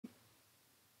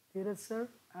Dheeraj sir,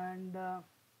 and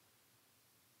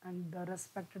the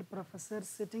respected professors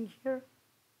sitting here.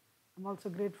 I'm also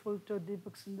grateful to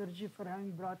Deepak Sundarji for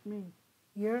having brought me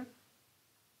here.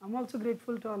 I'm also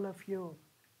grateful to all of you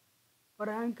for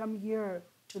having come here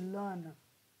to learn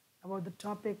about the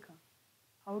topic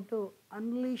how to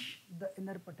unleash the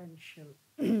inner potential.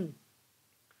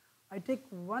 I take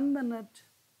 1 minute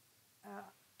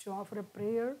to offer a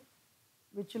prayer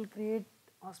which will create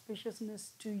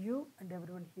auspiciousness to you and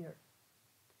everyone here.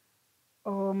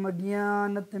 Om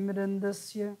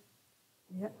Jnanatimirandasya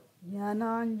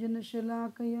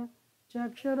Jnananjanashalakaya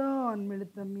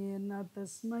Chaksharaanmilitam yena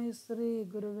tasmai Sri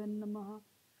Gurave Namaha.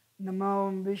 Namo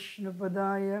Om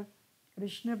Vishnupadaya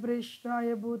Krishna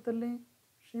Prishtaya Bhutale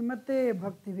Srimate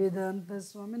Bhaktivedanta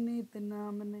Swaminiti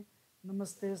Namane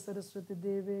Namaste Saraswati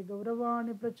Deve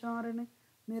Gauravani Pracharane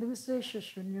Nirvisesha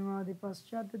Shunyavadi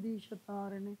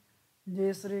Paschatadishatarane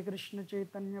Jai Sri Krishna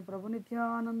Chaitanya Prabhu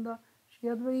Nityananda Shri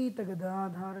Advaita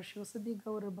Gadadhara Shivasadi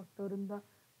Gaura Bhaktarinda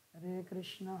Hare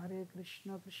Krishna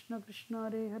Krishna Krishna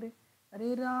Hare Hare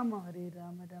Hare Rama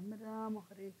Rama Rama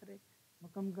Hare Hare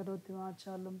Mukam Karoti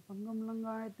Vachalam Pangam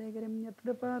Langayate Garim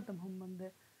Yatripatam Humbande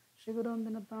Shri Gurum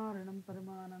Dinataranam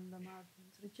Paramanandamatam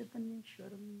Sri Chaitanya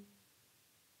Ishwaram.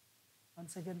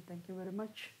 Once again, thank you very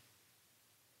much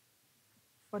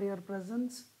for your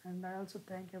presence, and I also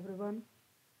thank everyone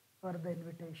for the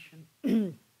invitation.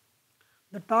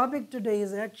 The topic today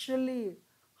is actually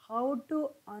how to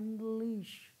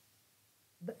unleash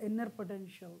the inner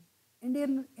potential.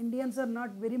 Indians are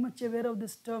not very much aware of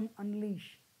this term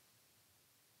unleash.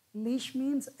 Leash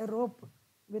means a rope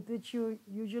with which you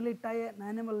usually tie an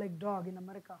animal like dog in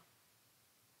America.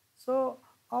 So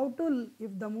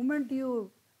if the moment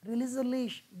you release a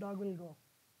leash, dog will go.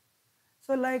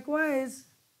 So likewise,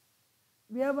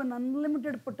 we have an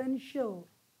unlimited potential.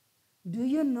 Do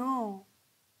you know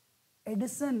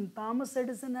Thomas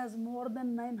Edison has more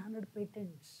than 900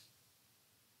 patents.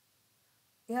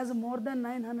 He has more than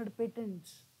 900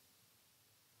 patents.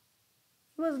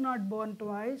 He was not born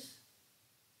twice.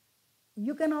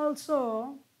 You can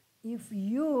also, if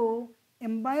you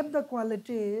imbibe the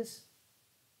qualities,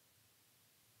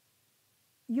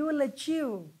 you will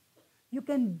achieve. You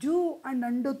can do and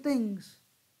undo things.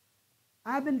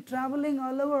 I've been traveling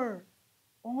all over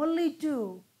only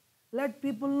to let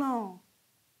people know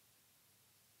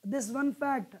this one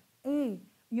fact. Hey,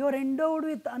 you're endowed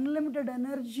with unlimited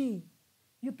energy.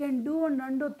 You can do and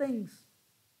undo things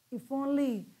if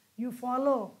only you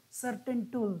follow certain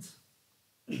tools.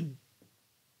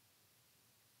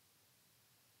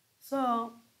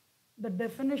 So, the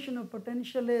definition of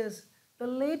potential is the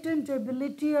latent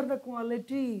ability or the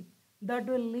quality that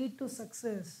will lead to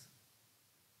success.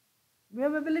 We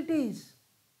have abilities,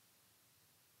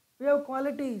 we have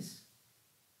qualities,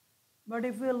 but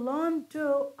if we learn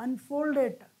to unfold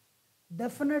it,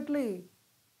 definitely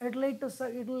it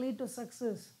will lead to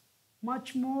success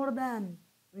much more than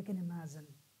we can imagine.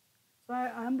 So I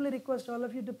humbly request all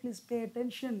of you to please pay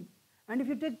attention, and if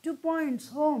you take 2 points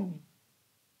home,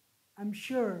 I'm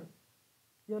sure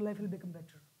your life will become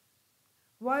better.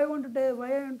 Why I want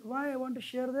to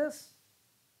share this?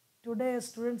 Today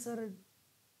students are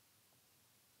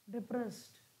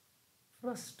depressed,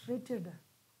 frustrated,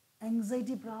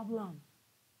 anxiety problem.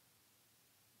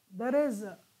 There is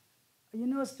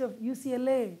University of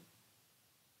UCLA,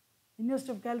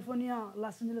 University of California,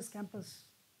 Los Angeles campus.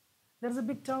 There's a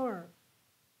big tower,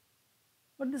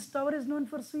 but this tower is known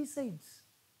for suicides.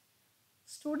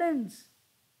 Students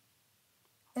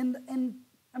in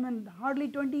hardly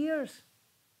 20 years.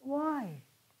 Why?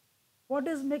 What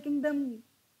is making them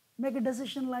make a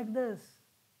decision like this?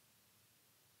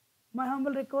 My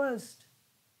humble request,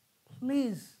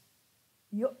 please,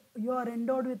 you are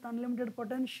endowed with unlimited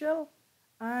potential,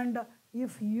 and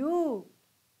if you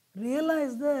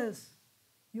realize this,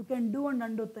 you can do and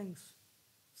undo things.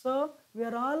 So we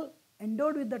are all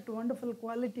endowed with that wonderful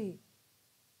quality.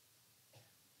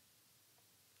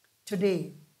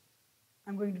 Today,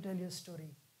 I'm going to tell you a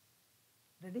story.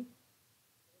 Ready?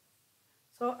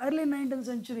 So early 19th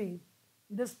century,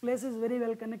 this place is very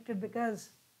well connected because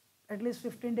at least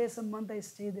 15 days a month I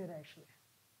stay there actually.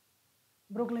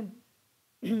 Brooklyn.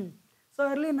 So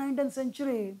early 19th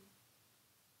century,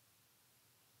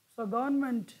 so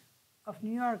government of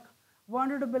New York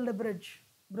wanted to build a bridge,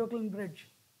 Brooklyn Bridge,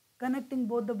 connecting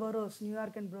both the boroughs, New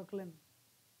York and Brooklyn.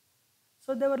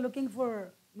 So they were looking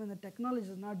for, the technology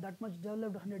is not that much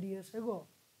developed 100 years ago.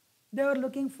 They were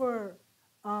looking for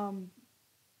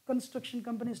construction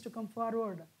companies to come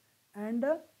forward and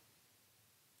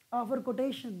offer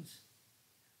quotations.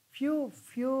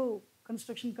 Few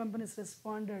construction companies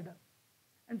responded,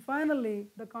 And finally,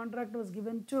 the contract was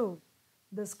given to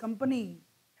this company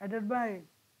headed by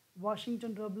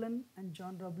Washington Roblin and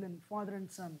John Roblin, father and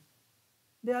son.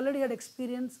 They already had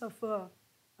experience of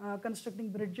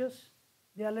constructing bridges.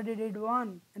 They already did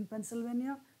one in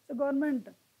Pennsylvania. So government,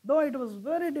 though it was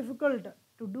very difficult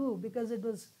to do because it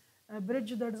was a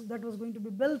bridge that was going to be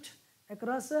built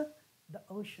across the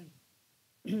ocean.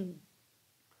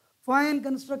 Fine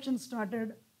construction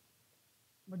started,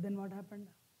 but then what happened?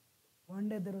 One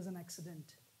day there was an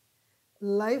accident.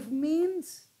 Life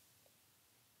means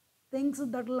things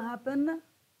that will happen,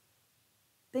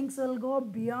 things will go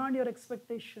beyond your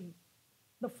expectation.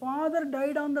 The father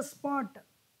died on the spot.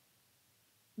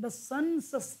 The son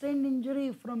sustained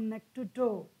injury from neck to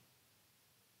toe.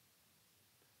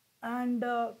 And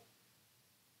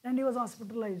he was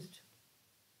hospitalized.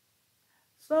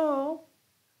 So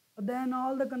then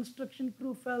all the construction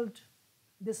crew felt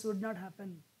this would not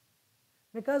happen.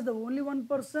 Because the only one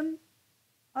person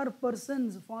or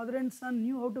persons, father and son,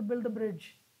 knew how to build the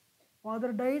bridge.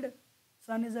 Father died,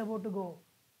 son is about to go.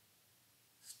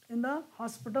 In the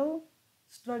hospital,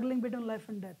 struggling between life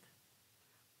and death.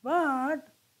 But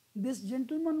this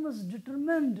gentleman was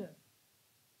determined.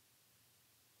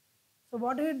 So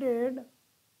what he did,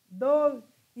 though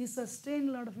he sustained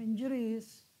a lot of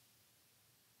injuries,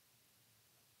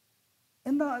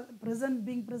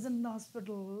 being present in the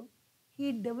hospital,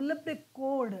 he developed a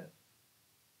code.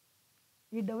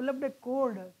 He developed a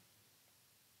code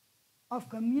of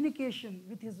communication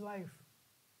with his wife.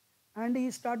 And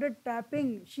he started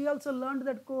tapping. She also learned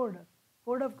that code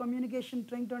of communication,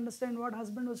 trying to understand what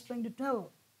husband was trying to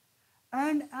tell.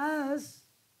 And as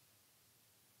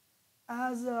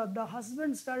the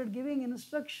husband started giving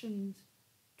instructions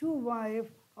to wife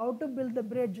how to build the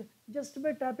bridge, just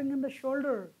by tapping on the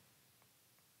shoulder,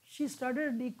 she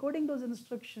started decoding those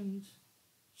instructions.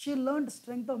 She learned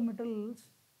strength of metals.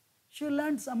 She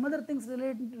learned some other things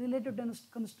related to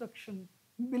construction.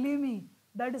 Believe me,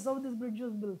 that is how this bridge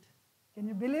was built. Can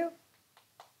you believe?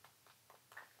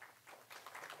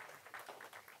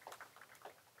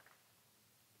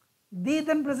 The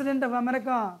then President of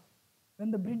America,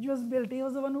 when the bridge was built, he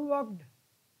was the one who walked.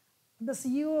 The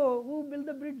CEO who built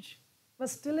the bridge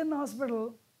was still in the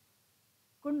hospital,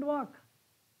 couldn't walk,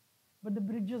 but the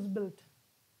bridge was built.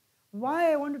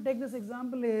 Why I want to take this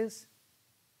example is,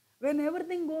 when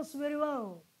everything goes very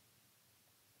well,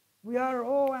 we are,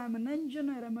 oh, I'm an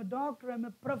engineer, I'm a doctor, I'm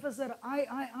a professor,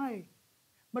 I.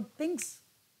 But things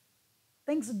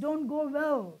don't go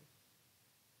well,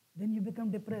 then you become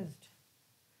depressed.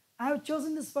 I have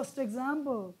chosen this first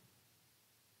example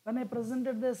when I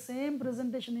presented the same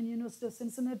presentation in University of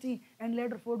Cincinnati and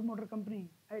later Ford Motor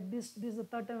Company. This is the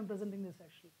third time I'm presenting this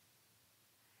actually.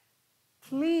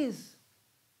 Please,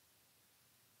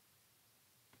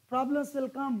 problems will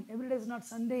come. Every day is not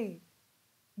Sunday.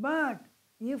 But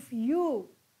if you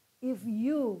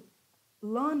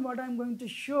learn what I'm going to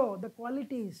show, the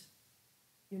qualities,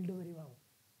 you'll do very well.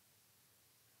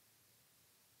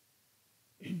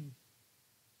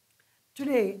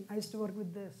 Today, I used to work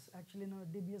with this, actually,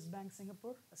 DBS Bank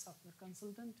Singapore, a software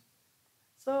consultant.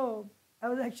 So I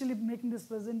was actually making this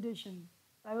presentation.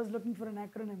 I was looking for an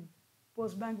acronym.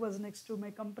 Postbank was next to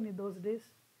my company those days.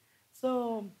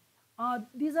 So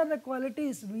these are the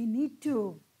qualities we need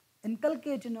to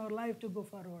inculcate in our life to go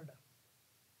forward.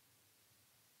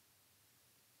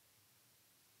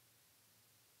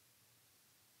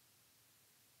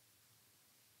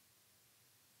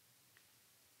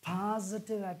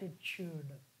 Positive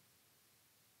attitude.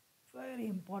 Very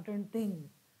important thing.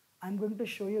 I'm going to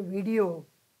show you a video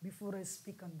before I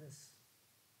speak on this.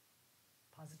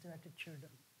 Positive attitude. I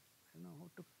don't know how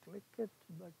to click it,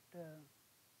 but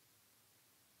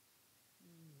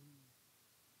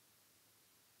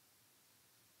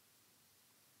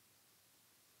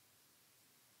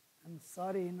I'm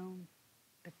sorry,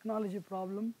 technology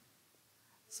problem.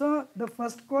 So the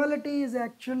first quality is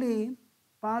actually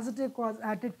positive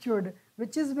attitude,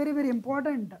 which is very, very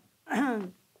important.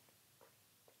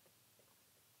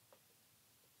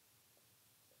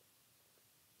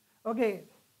 Okay,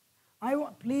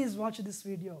 please watch this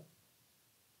video.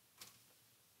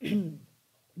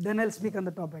 Then I'll speak on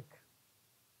the topic.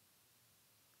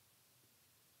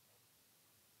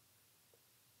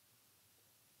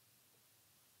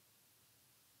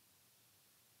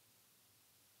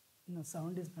 No,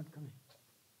 sound is not coming.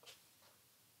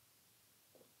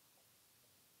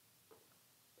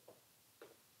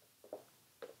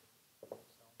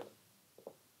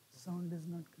 Sound is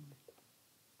not coming.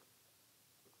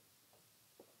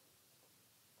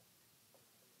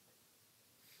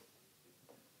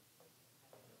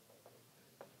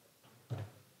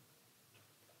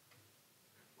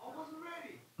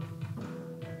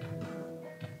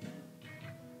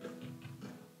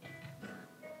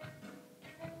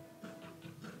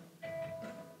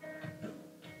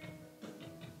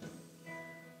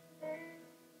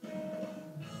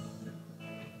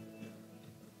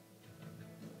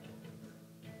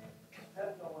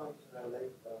 something that I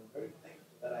relate to. I'm very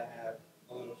thankful that I have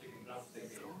a little chicken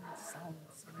drumstick here.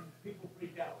 People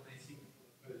freak out when they see me for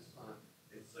the first time.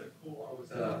 It's so cool. I was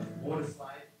at a water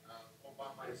slide all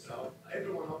by myself.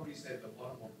 Everyone always said the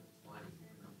bottom of the slide is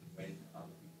even up and waiting for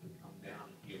other people to come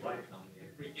down. And here I come,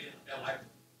 they're freaking out. They're like,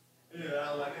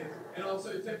 yeah, like it. And I was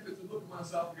so tempted to look at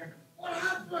myself and go, what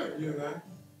happened? You know?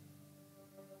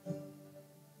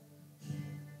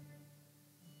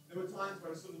 There were times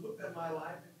where I sort of looked at my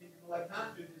life and thinking, well, I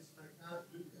can't do this and I can't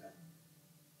do that.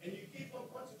 And you keep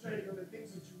on concentrating on the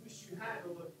things that you wish you had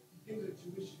or the things that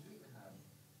you wish you didn't have.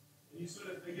 And you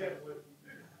sort of forget what you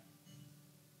do have.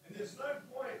 And there's no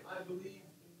point, I believe,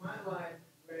 in my life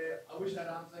where I wish I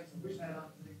had arms and legs, I wish I had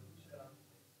arms and legs, I wish I had arms and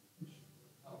legs, I wish I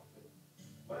could help. But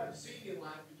what I've seen in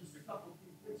life is just a couple of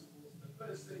key principles. The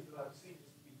first thing that I've seen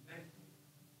is to be thankful.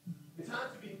 It's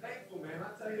hard to be thankful, man.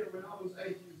 I tell you, when I was 8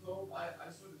 years old, I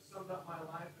sort of summed up my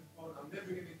life and thought, I'm never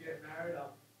going to get married.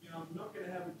 I'm not going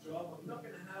to have a job. I'm not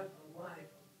going to have a life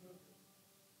of purpose.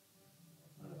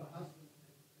 What kind of a husband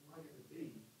am I going to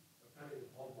be if I can't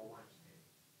even hold my wife's hand?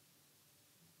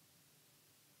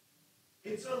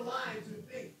 It's a lie to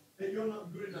think that you're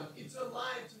not good enough. It's a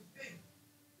lie to think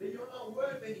that you're not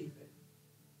worth anything.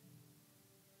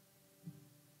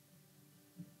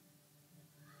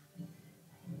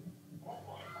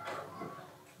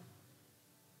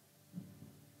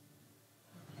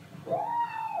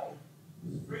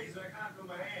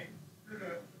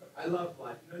 I love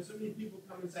life. You know, so many people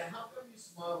come and say, how come you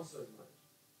smile so much?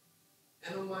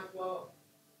 And I'm like, well,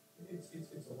 it's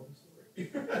a long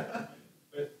story.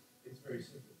 But it's very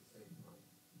simple at the same time.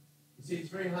 You see,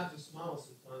 it's very hard to smile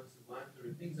sometimes in life. There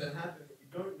are things that happen that you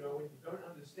don't know and you don't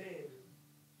understand. And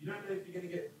you don't know if you're going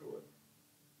to get through it.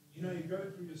 You know, you go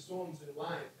through your storms in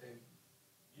life and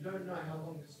you don't know how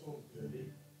long the storm's going to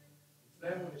be. And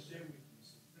today I want to share with you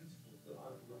some principles that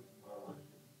I've learned in my life.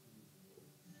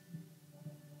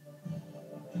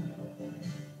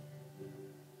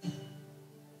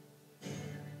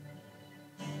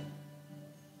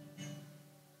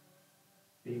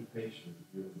 Being patient with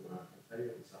you and I tell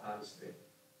you, it's the hardest thing.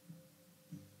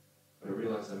 But I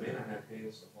realize I may not have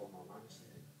hands to hold my wife's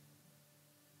hand.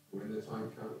 When the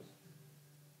time comes,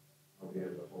 I'll be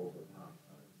able to hold her heart.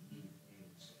 I don't need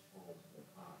hands to hold her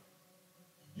heart.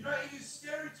 You know, it is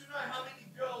scary to know how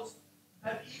many girls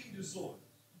have eating disorders.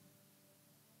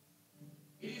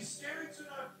 It is scary to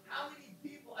know how many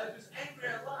people are just angry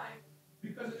at life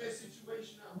because of their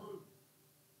situation at home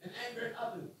and angry at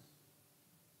others.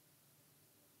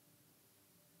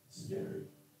 It's scary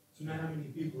to know how many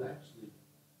people actually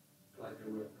feel like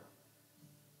they're worth nothing.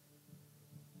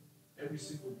 Every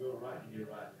single girl right here,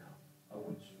 right now, I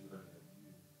want you to know that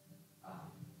you are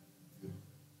good.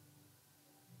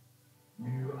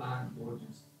 You are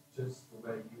gorgeous just the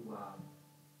way you are.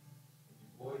 And you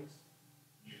boys,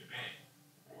 you're the man.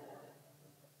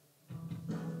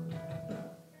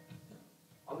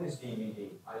 On this DVD,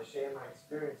 I share my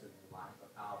experiences in life of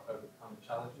how I've overcome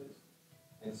challenges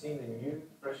and seen a new,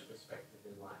 fresh perspective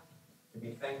in life. To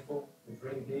be thankful, to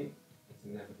dream big, and to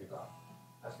never give up.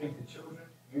 I speak to children,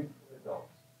 youth, and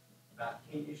adults about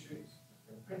key issues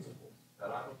and principles that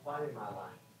I've applied in my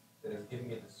life that has given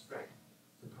me the strength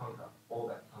to conquer all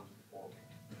that comes before me.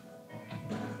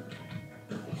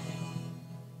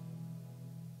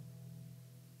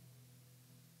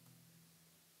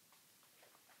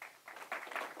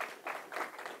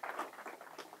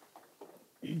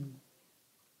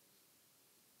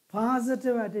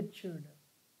 Positive attitude.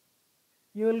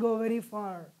 You will go very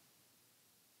far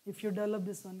if you develop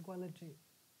this one quality.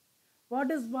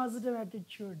 What is positive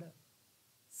attitude?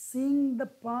 Seeing the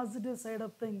positive side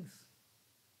of things.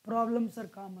 Problems are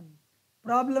common.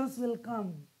 Problems will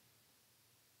come.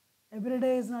 Every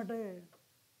day is not a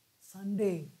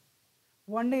Sunday.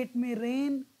 One day it may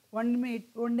rain, one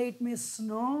day it may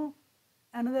snow,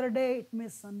 another day it may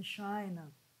sunshine.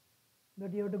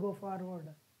 But you have to go forward.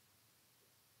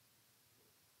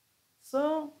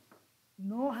 So,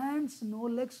 no hands, no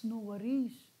legs, no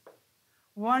worries.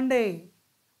 One day,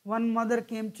 one mother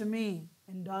came to me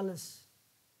in Dallas.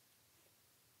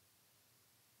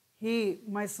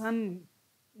 My son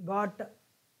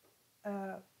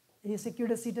he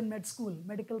secured a seat in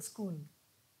medical school.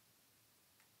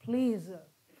 Please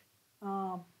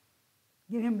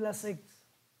give him blessings.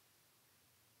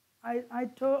 I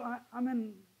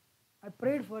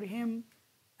prayed for him,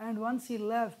 and once he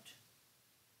left,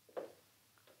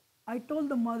 I told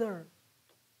the mother,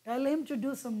 tell him to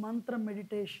do some mantra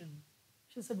meditation.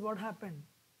 She said, what happened?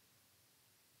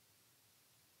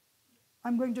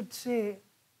 I'm going to say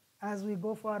as we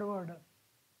go forward.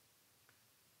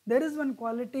 There is one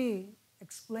quality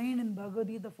explained in Bhagavad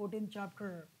Gita, 14th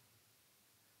chapter.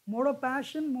 Mode of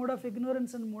passion, mode of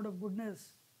ignorance, and mode of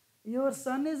goodness. Your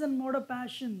son is in mode of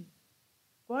passion.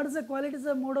 What is the qualities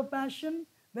of mode of passion?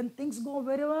 When things go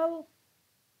very well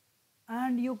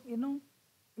and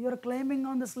you're climbing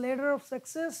on this ladder of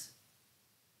success,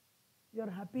 you're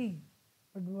happy.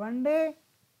 But one day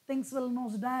things will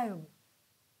nosedive,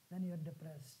 then you're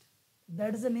depressed.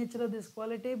 That is the nature of this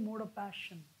quality, mode of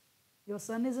passion. Your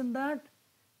son is in that.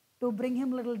 To bring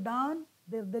him a little down,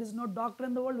 there is no doctor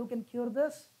in the world who can cure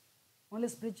this. Only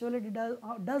spirituality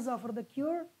does offer the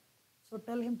cure. So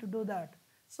tell him to do that.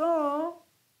 So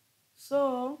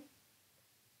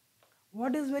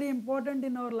what is very important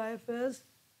in our life is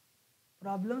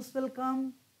problems will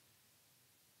come,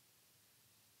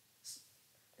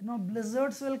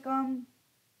 blizzards will come,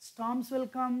 storms will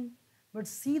come, but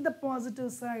see the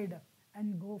positive side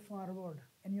and go forward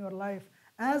in your life.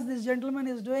 As this gentleman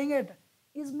is doing it,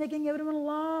 he's making everyone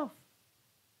laugh.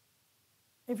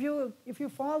 If you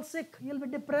fall sick, you'll be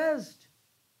depressed.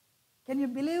 Can you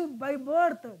believe by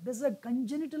birth this is a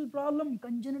congenital problem,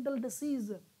 congenital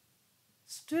disease?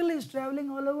 Still he's traveling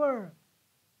all over,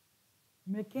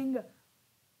 making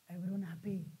everyone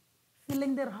happy,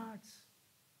 filling their hearts.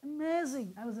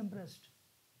 Amazing. I was impressed.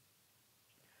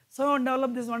 So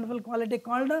develop this wonderful quality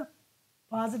called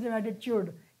positive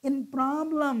attitude. In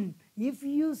problem, if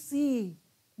you see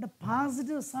the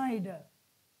positive side,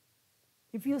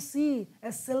 if you see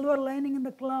a silver lining in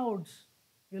the clouds,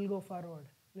 you'll go forward,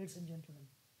 ladies and gentlemen.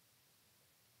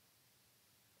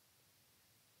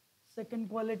 Second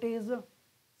quality is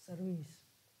service.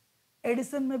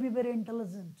 Edison may be very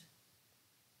intelligent.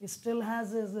 He still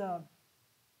has his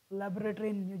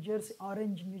laboratory in New Jersey,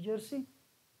 Orange, New Jersey.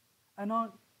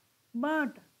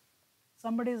 But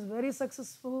somebody is very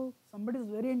successful, somebody is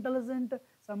very intelligent,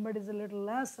 somebody is a little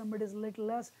less, somebody is a little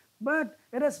less. But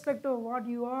irrespective of what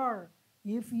you are,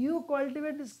 if you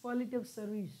cultivate this quality of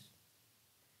service,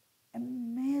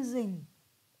 amazing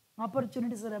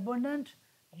opportunities are abundant.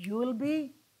 You will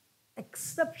be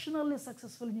exceptionally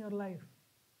successful in your life.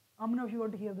 How many of you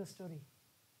want to hear this story?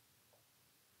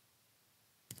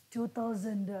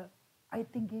 2000, I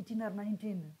think 18 or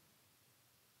 19,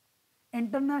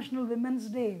 International Women's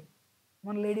Day,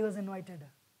 one lady was invited.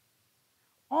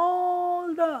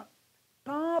 All the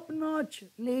top-notch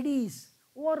ladies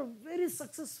who are very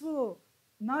successful,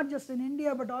 not just in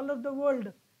India but all over the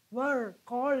world, were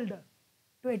called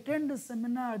to attend this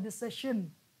seminar, this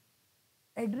session,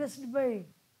 addressed by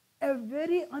a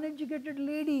very uneducated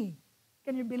lady.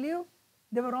 Can you believe?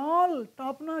 They were all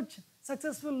top-notch,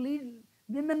 successful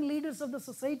women leaders of the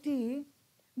society.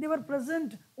 They were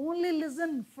present, only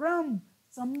listen from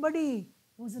somebody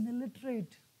who is an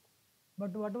illiterate.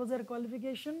 But what was her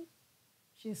qualification?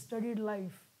 She studied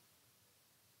life.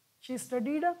 She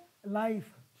studied life.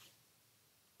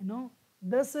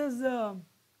 This is,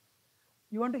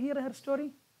 you want to hear her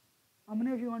story? How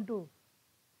many of you want to?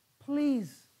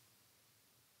 Please.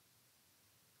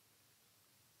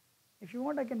 If you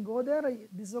want, I can go there.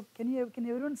 Can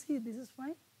everyone see? This is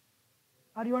fine?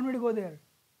 Or you want me to go there?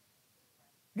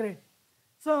 Great.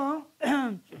 So,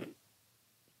 her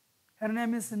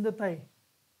name is Sindhutai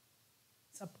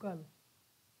Sapkal.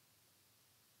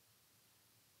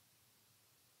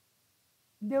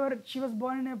 She was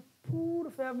born in a poor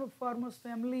farmer's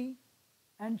family,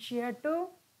 and she had to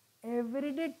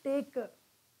every day take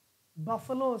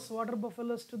buffaloes, water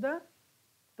buffaloes to the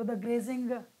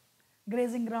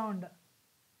grazing ground.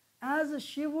 As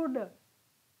she would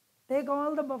take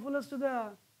all the buffaloes to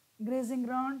the grazing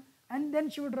ground, and then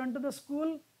she would run to the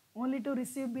school only to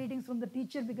receive beatings from the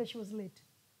teacher because she was late.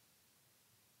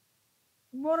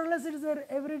 More or less it is her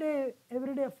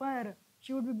everyday affair.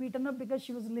 She would be beaten up because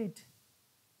she was late.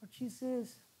 But she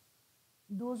says,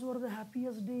 those were the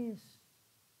happiest days.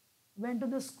 Went to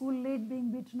the school late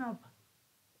being beaten up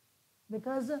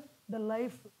because the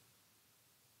life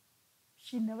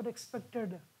she never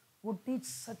expected would teach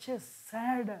such a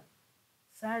sad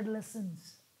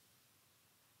lessons.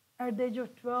 At the age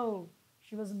of 12,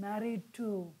 she was married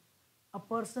to a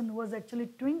person who was actually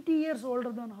 20 years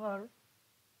older than her,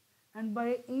 and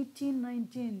by 18,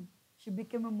 19, she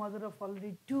became a mother of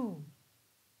already 2.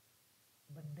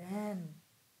 But then,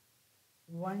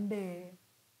 one day,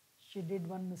 she did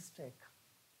one mistake,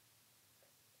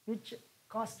 which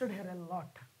costed her a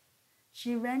lot.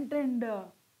 She went and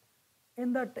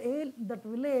in that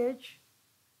village,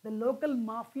 the local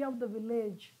mafia of the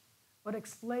village were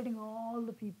exploiting all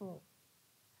the people.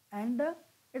 And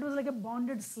it was like a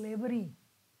bonded slavery.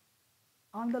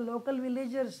 And the local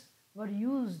villagers were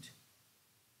used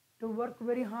to work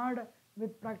very hard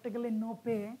with practically no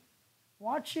pay.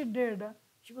 What she did,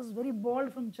 she was very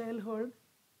bold from childhood.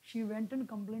 She went and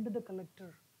complained to the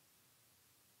collector.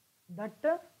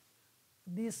 that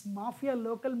this mafia,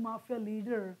 local mafia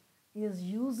leader is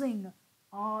using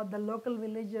the local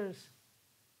villagers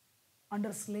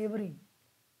under slavery.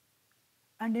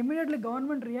 And immediately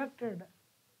government reacted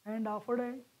and offered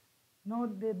a,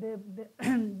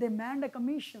 they manned a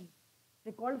commission.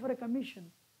 They called for a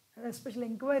commission, a special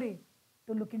inquiry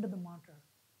to look into the matter.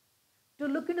 To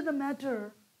look into the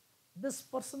matter, this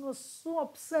person was so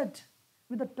upset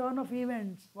with the turn of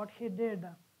events. What he did,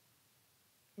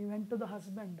 he went to the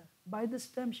husband. By this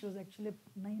time, she was actually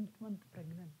 9th month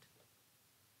pregnant.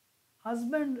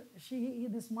 Husband,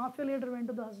 this mafia leader went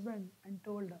to the husband and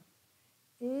told her,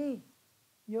 hey,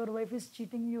 your wife is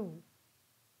cheating you.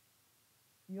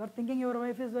 You are thinking your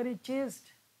wife is very chaste,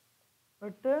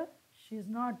 but she is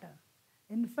not.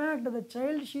 In fact, the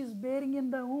child she is bearing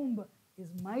in the womb is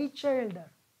my child.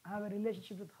 I have a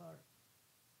relationship with her.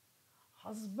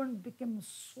 Husband became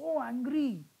so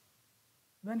angry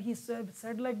when he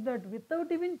said like that,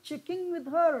 without even checking with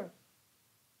her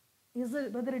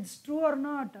whether it's true or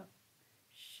not.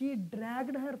 She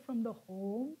dragged her from the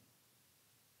home.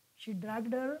 She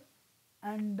dragged her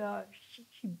and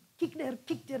she kicked her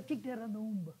in the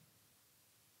womb.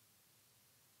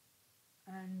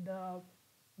 And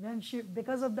when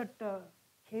because of that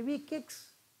heavy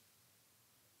kicks,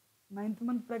 9th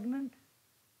month pregnant,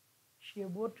 she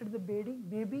aborted the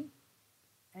baby,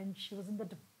 and she was in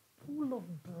that pool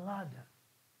of blood.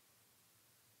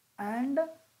 And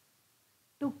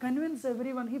to convince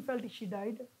everyone, he felt she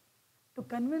died. To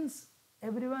convince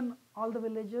everyone, all the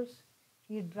villagers,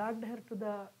 he dragged her to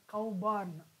the cow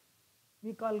barn,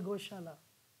 we call Goshala.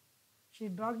 She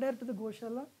dragged her to the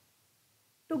Goshala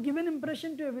to give an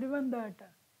impression to everyone that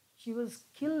she was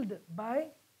killed by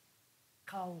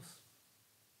cows.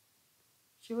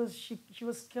 She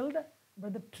was killed by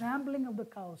the trampling of the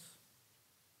cows.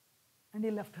 And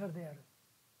he left her there.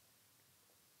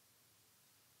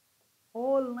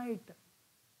 All night,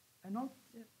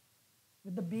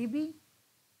 with the baby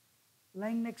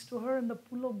lying next to her in the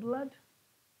pool of blood.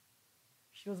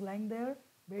 She was lying there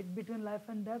between life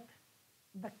and death.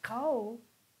 The cow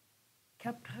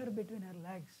kept her between her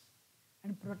legs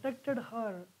and protected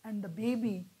her and the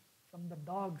baby from the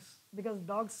dogs, because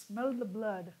dogs smelled the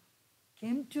blood,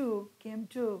 came to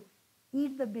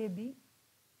eat the baby,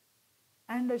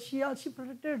 and she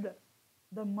protected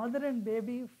the mother and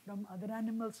baby from other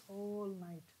animals all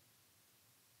night.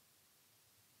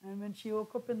 And when she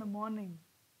woke up in the morning,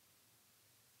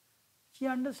 she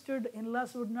understood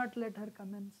in-laws would not let her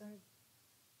come inside.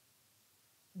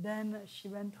 Then she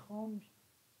went home.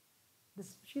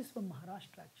 She's from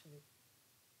Maharashtra actually.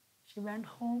 She went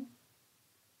home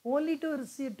only to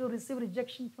receive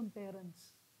rejection from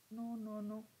parents.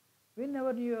 No. We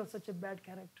never knew you have such a bad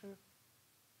character.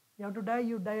 You have to die,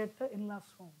 you die at the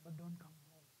in-laws' home, but don't come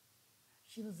home.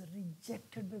 She was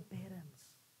rejected by parents,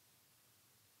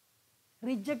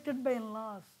 rejected by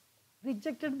in-laws,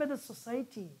 rejected by the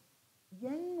society.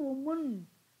 Young woman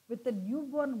with a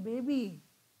newborn baby.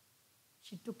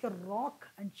 She took a rock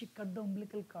and she cut the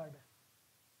umbilical cord.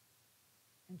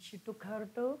 And she took her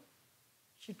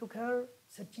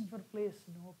searching for place,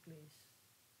 no place.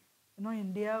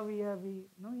 India, India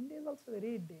is also a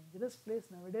very dangerous place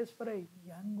nowadays for a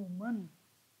young woman.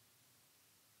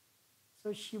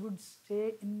 So she would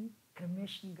stay in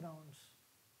cremation grounds.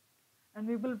 And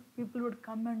people would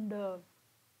come and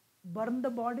burn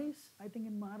the bodies. I think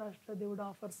in Maharashtra they would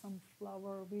offer some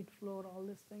flour, wheat flour, all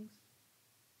these things.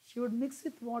 She would mix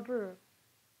with water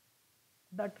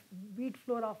that wheat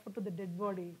flour offered to the dead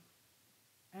body,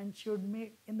 and she would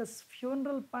make, in the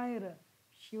funeral pyre,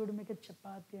 she would make a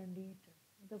chapati and eat,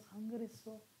 because hunger is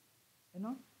so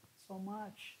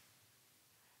much.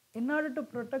 In order to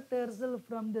protect herself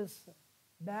from this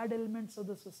bad elements of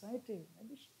the society,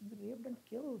 maybe she would be raped and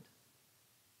killed.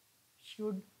 She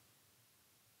would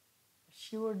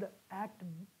act,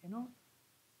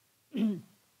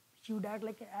 she would act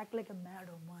like a mad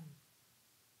woman.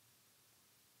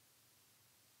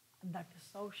 And that is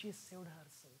how she saved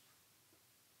herself.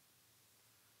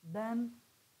 Then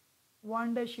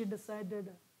one day she decided,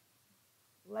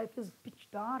 life is pitch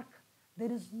dark,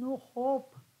 there is no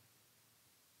hope.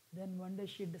 Then one day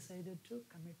she decided to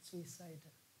commit suicide.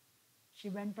 She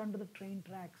went onto the train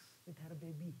tracks with her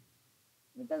baby,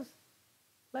 because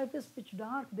life is pitch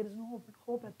dark, there is no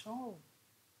hope at all.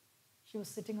 She was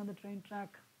sitting on the train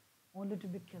track only to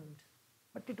be killed.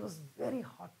 But it was very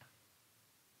hot.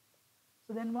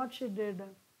 So then what she did,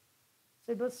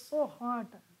 so it was so hot.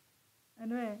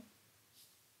 Anyway,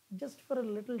 just for a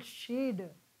little shade,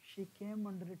 she came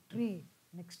under a tree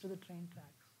next to the train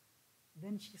tracks.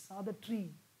 Then she saw the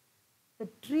tree. The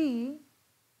tree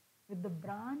with the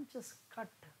branches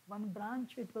cut. One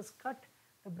branch, it was cut,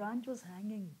 the branch was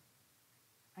hanging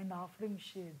and offering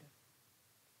shade.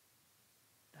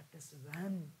 That is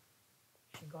when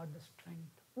she got the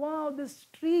strength. Wow, this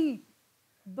tree,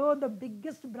 though the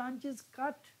biggest branch is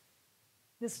cut,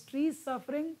 this tree is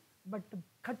suffering, but the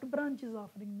cut branch is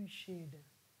offering me shade.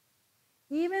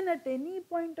 Even at any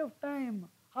point of time,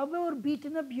 however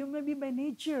beaten up you may be by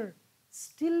nature,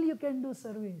 still you can do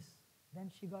service.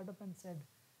 Then she got up and said,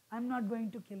 I'm not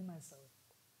going to kill myself.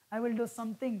 I will do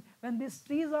something. When this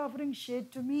tree is offering shade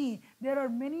to me, there are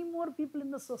many more people in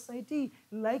the society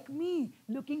like me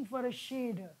looking for a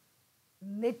shade.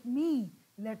 Let me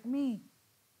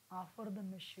offer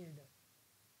them a shade.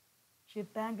 She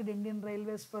thanked Indian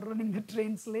Railways for running the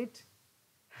trains late.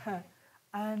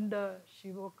 And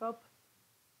she woke up.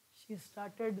 She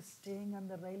started staying on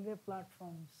the railway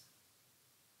platforms.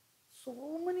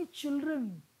 So many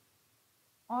children,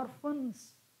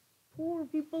 orphans, poor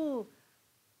people,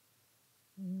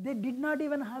 they did not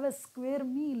even have a square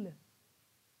meal.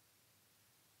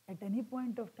 At any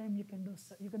point of time, you can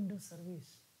do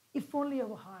service, if only you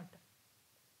have a heart.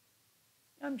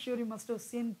 I'm sure you must have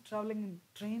seen traveling in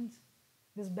trains.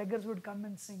 These beggars would come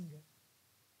and sing.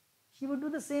 She would do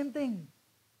the same thing,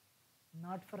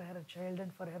 not for her child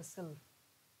and for herself,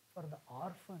 for the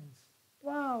orphans.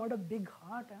 Wow, what a big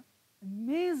heart! Huh?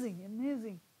 Amazing,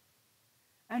 amazing.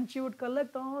 And she would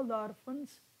collect all the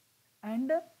orphans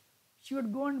and she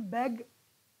would go and beg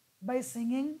by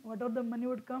singing. Whatever the money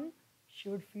would come, she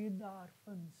would feed the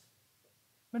orphans.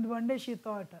 But one day she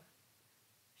thought,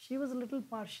 she was a little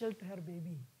partial to her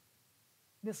baby,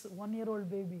 this 1-year-old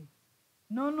baby.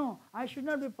 No, I should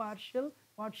not be partial.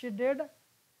 What she did,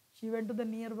 she went to the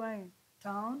nearby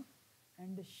town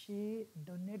and she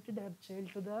donated her child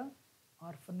to the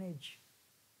orphanage.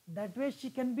 That way she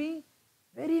can be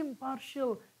very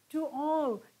impartial to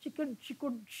all. She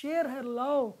could share her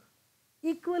love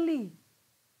equally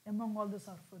among all these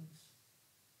orphans.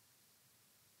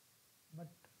 But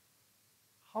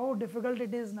how difficult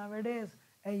it is nowadays.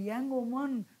 A young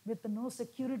woman with no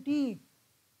security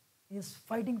is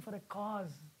fighting for a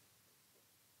cause.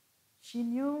 She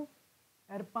knew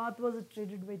her path was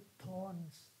treated with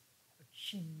thorns, but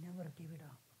she never gave it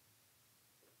up.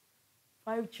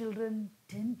 5 children,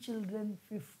 10 children,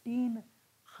 15,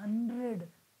 100,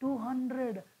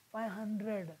 200,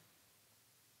 500.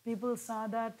 People saw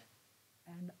that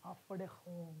and offered a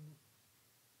home.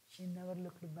 She never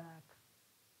looked back.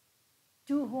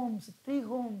 2 homes, 3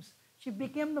 homes. She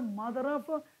became the mother of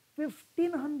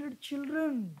 1,500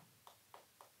 children.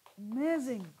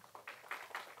 Amazing.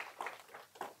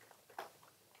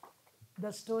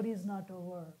 The story is not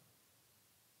over.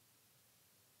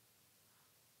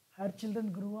 Her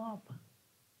children grew up,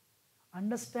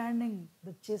 understanding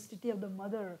the chastity of the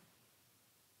mother.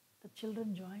 The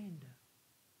children joined.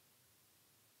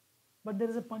 But there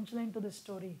is a punchline to this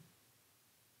story.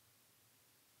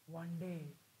 One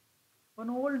day, an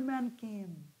old man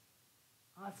came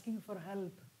asking for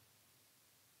help,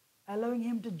 allowing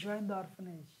him to join the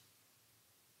orphanage.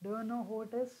 Do you know who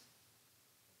it is?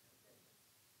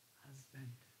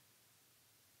 Husband.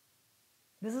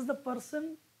 This is the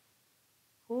person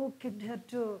who kicked her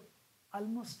to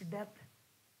almost death,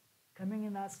 coming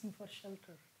and asking for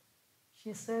shelter.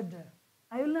 She said,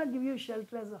 I will not give you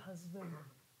shelter as a husband.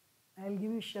 I will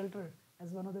give you shelter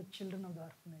as one of the children of the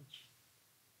orphanage.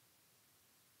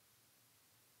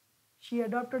 She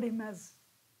adopted him as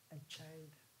a child.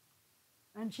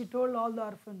 And she told all the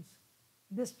orphans,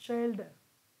 this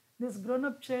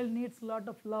grown-up child needs a lot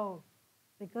of love,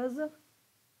 because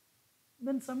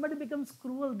when somebody becomes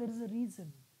cruel, there is a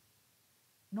reason.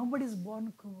 Nobody is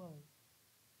born cruel.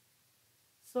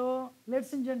 So,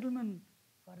 ladies and gentlemen,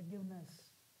 forgiveness.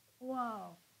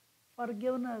 Wow,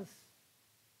 forgiveness.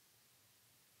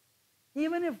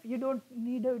 Even if you don't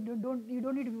need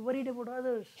to be worried about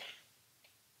others,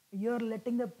 you're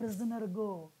letting the prisoner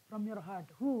go from your heart.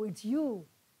 Who? It's you.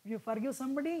 If you forgive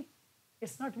somebody,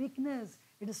 it's not weakness,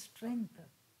 it is strength.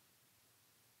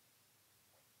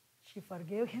 She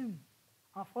forgave him,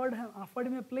 offered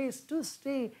him a place to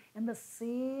stay in the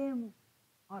same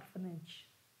orphanage.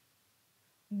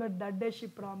 But that day she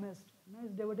promised,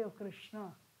 nice devotee of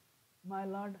Krishna, my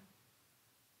Lord,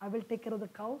 I will take care of the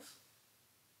cows.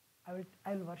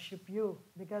 I will worship you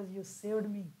because you saved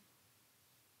me.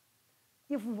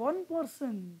 If one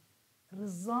person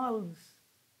resolves,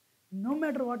 no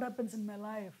matter what happens in my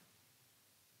life,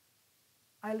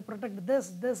 I'll protect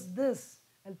this.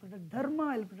 I'll protect dharma,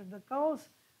 I'll protect the cows,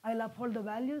 I'll uphold the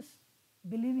values.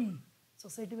 Believe me,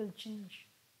 society will change.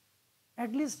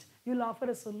 At least you'll offer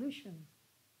a solution.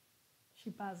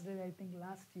 She passed away, I think,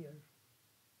 last year.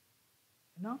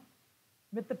 No?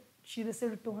 She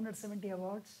received 270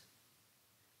 awards,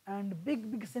 and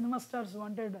big cinema stars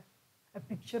wanted a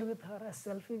picture with her, a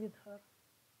selfie with her.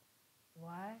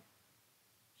 Why?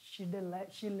 She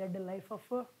led a life of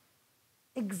a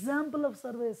example of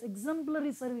service,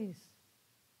 exemplary service.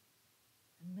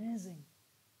 Amazing.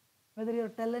 Whether you're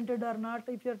talented or not,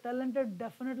 if you're talented,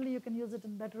 definitely you can use it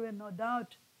in better way, no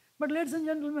doubt. But ladies and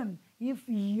gentlemen, if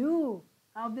you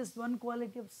have this one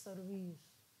quality of service,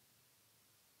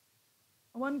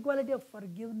 one quality of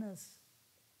forgiveness,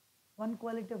 one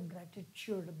quality of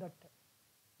gratitude that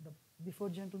the before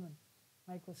gentleman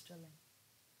Mike was telling,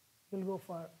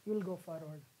 you'll go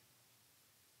forward.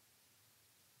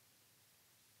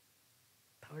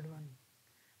 Third one.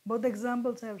 Both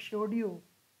examples I have showed you.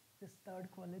 This third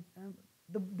quality,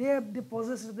 they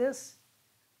possess this.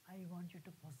 I want you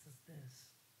to possess this.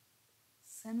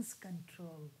 Sense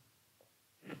control.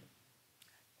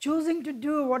 Choosing to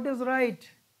do what is right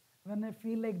when I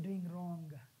feel like doing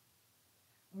wrong.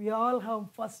 We all have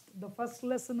the first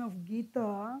lesson of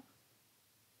Gita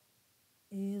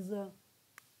is,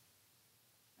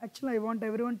 actually I want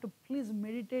everyone to please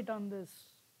meditate on this.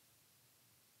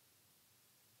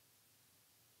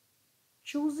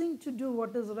 Choosing to do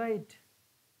what is right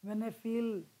when I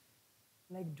feel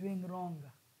like doing wrong.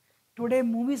 Today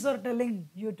movies are telling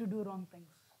you to do wrong things.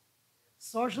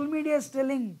 Social media is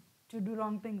telling to do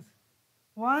wrong things.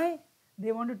 Why?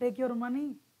 They want to take your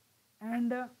money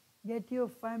and get you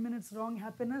 5 minutes wrong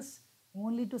happiness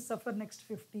only to suffer next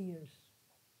 50 years.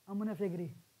 How many of you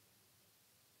agree?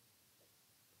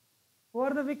 Who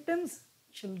are the victims?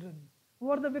 Children.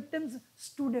 Who are the victims?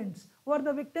 Students. Who are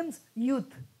the victims?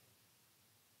 Youth.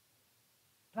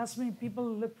 Trust me, people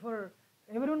look for,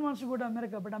 everyone wants to go to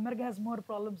America, but America has more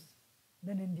problems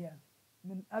than India. I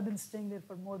mean, I've been staying there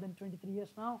for more than 23 years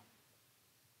now.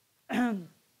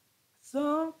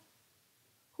 So,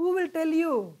 who will tell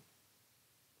you,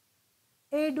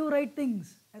 do right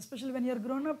things? Especially when you're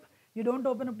grown up, you don't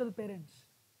open up to the parents.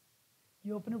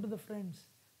 You open up to the friends.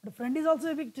 But a friend is also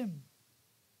a victim.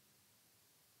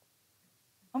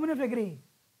 How many of you agree?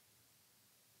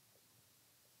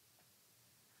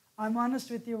 I'm honest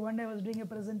with you, one day I was doing a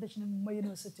presentation in Mumbai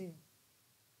University.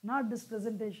 Not this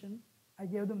presentation, I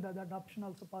gave them that option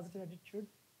also, positive attitude.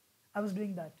 I was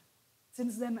doing that.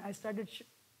 Since then, I started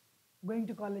going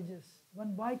to colleges.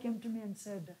 One boy came to me and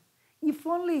said, if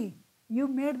only you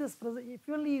made this if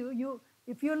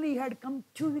you only had come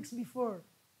 2 weeks before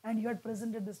and you had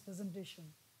presented this presentation,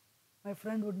 my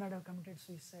friend would not have committed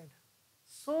suicide.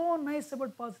 So nice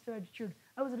about positive attitude.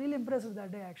 I was really impressed with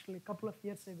that day actually, a couple of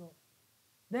years ago.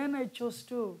 Then I chose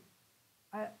to,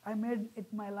 I made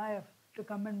it my life to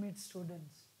come and meet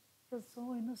students. It was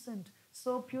so innocent,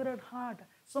 so pure at heart,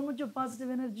 so much of positive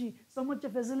energy, so much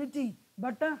of facility,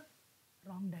 but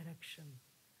wrong direction,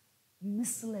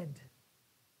 misled.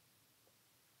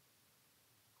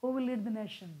 Who will lead the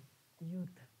nation?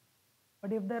 Youth.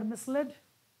 But if they're misled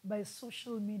by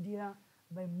social media,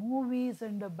 by movies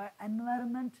and by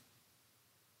environment,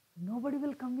 nobody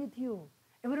will come with you.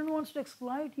 Everyone wants to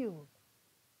exploit you.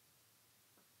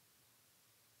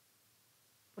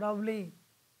 Probably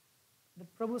the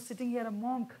Prabhu sitting here, a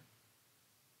monk,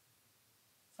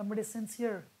 somebody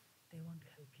sincere, they won't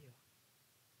help you.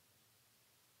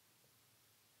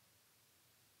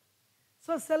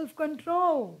 So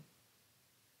self-control.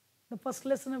 The first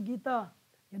lesson of Gita,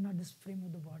 you're not this frame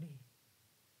of the body.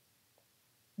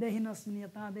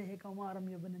 Dehinasmniyata dehe kamaram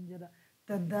yabananjada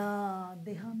tada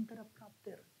dehantara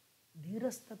praptir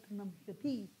dhirastatranam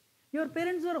hyati. Your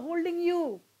parents are holding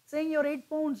you, saying you're 8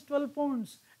 pounds, 12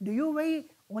 pounds. Do you weigh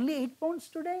only 8 pounds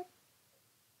today?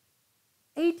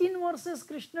 18 verses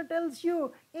Krishna tells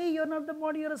you, hey, you're not the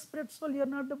body, you're a spirit soul. You're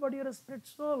not the body, you're a spirit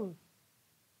soul.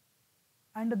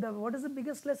 And what is the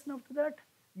biggest lesson after that?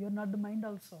 You're not the mind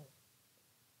also.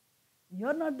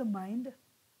 You're not the mind,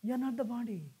 you're not the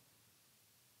body.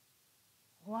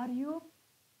 Who are you?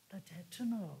 That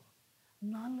eternal,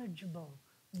 knowledgeable,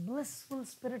 blissful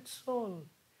spirit soul.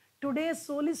 Today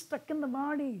soul is stuck in the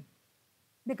body.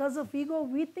 Because of ego,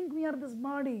 we think we are this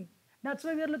body. That's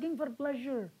why we are looking for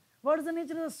pleasure. What is the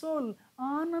nature of the soul?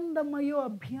 Anandamayo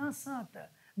abhyasat.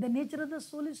 The nature of the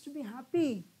soul is to be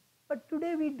happy. But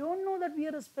today we don't know that we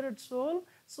are a spirit soul.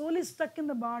 Soul is stuck in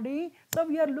the body. So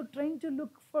we are trying to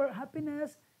look for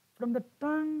happiness from the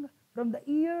tongue, from the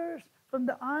ears, from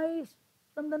the eyes,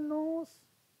 from the nose.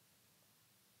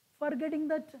 Forgetting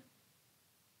that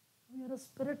we are a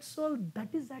spirit soul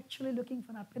that is actually looking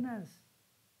for happiness.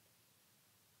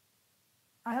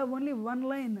 I have only one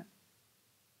line.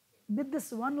 With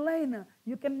this one line,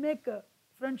 you can make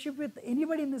friendship with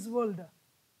anybody in this world.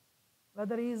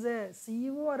 whether he is a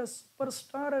CEO or a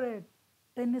superstar or a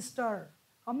tennis star.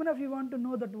 How many of you want to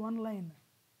know that one line?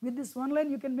 With this one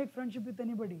line, you can make friendship with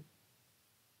anybody.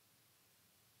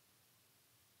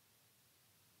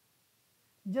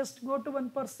 Just go to one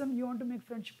person you want to make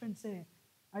friendship and say,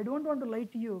 I don't want to lie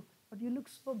to you, but you look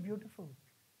so beautiful.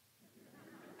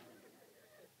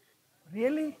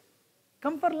 Really?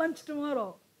 Come for lunch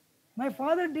tomorrow. My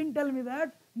father didn't tell me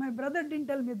that. My brother didn't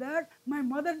tell me that. My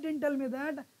mother didn't tell me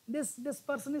that. This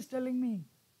person is telling me.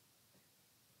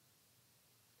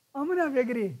 How many of you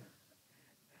agree?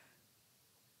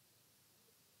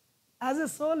 As a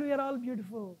soul, we are all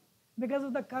beautiful. Because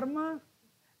of the karma,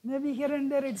 maybe here and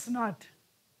there it's not.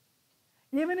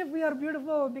 Even if we are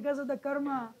beautiful because of the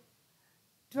karma,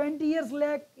 20 years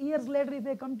later, if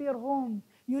I come to your home,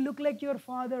 you look like your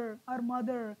father or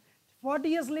mother. 40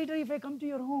 years later, if I come to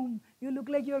your home, you look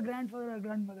like your grandfather or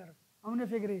grandmother. How many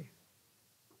of you agree?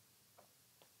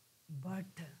 But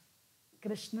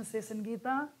Krishna says in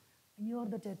Gita, you are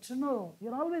the eternal.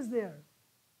 You're always there.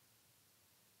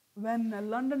 When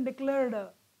London declared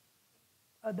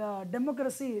the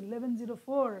democracy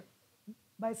 1104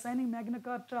 by signing Magna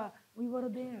Carta, we were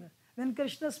there. When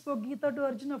Krishna spoke Gita to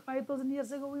Arjuna 5,000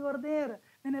 years ago, we were there.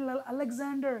 When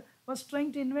Alexander was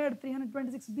trying to invade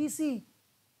 326 BC,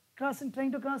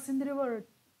 trying to cross Sindh River,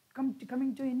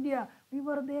 coming to India, we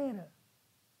were there.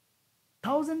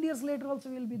 1,000 years later also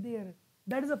we will be there.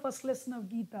 That is the first lesson of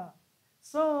Gita.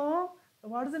 So,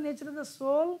 what is the nature of the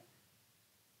soul?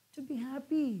 To be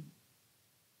happy.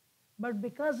 But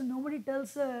because nobody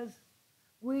tells us,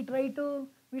 we try to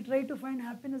find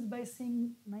happiness by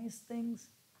seeing nice things,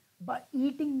 by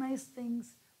eating nice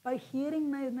things, by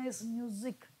hearing nice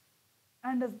music,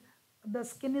 and the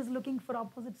skin is looking for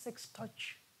opposite sex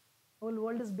touch. Whole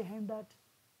world is behind that.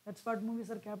 That's what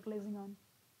movies are capitalizing on.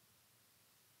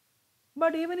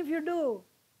 But even if you do,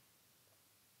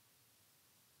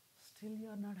 still you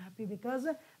are not happy because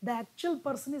the actual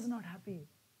person is not happy.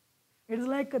 It is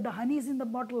like the honey is in the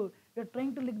bottle. You are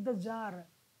trying to lick the jar,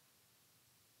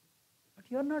 but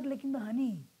you are not licking the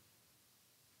honey.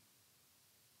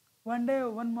 One day,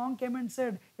 one monk came and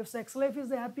said, if sex life is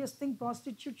the happiest thing,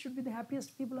 prostitutes should be the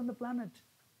happiest people on the planet.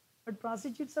 But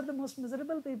prostitutes are the most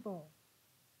miserable people.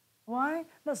 Why?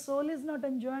 The soul is not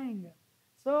enjoying.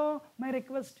 So, my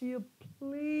request to you,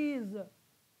 please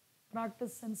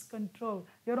practice sense control.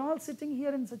 You're all sitting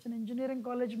here in such an engineering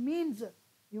college means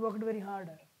you worked very hard.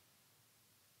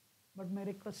 But my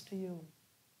request to you,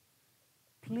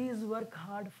 please work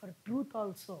hard for truth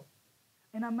also.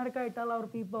 In America, I tell our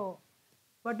people,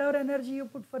 whatever energy you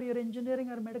put for your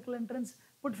engineering or medical entrance,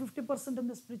 put 50% in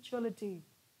the spirituality.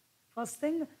 First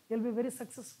thing, you'll be very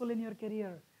successful in your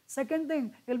career. Second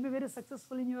thing, you'll be very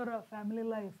successful in your family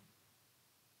life.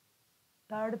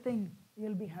 Third thing,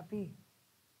 you'll be happy.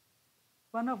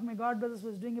 One of my god brothers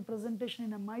was doing a presentation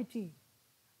in MIT.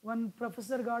 One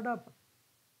professor got up,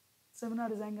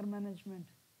 seminar is anger management.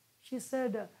 She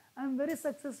said, I'm very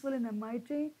successful in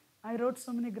MIT. I wrote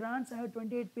so many grants. I have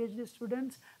 28 PhD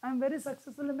students. I'm very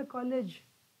successful in the college.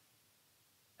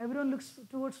 Everyone looks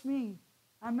towards me.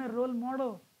 I'm a role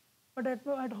model. But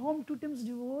at home, 2 times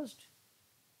divorced.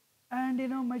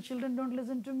 And my children don't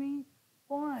listen to me.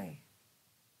 Why?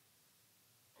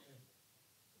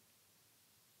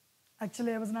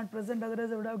 Actually, I was not present,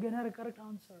 otherwise I would have given her a correct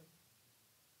answer.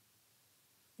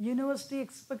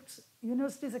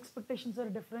 University's expectations are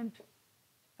different.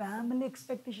 Family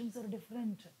expectations are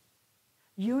different.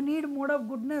 You need mode of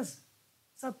goodness,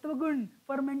 sattva-gun,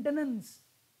 for maintenance.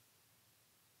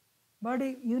 But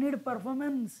you need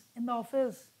performance in the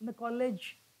office, in the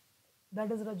college.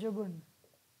 That is rajagun.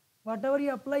 Whatever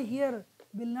you apply here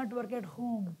will not work at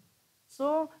home.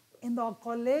 So, in the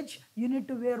college, you need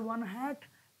to wear one hat.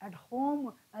 At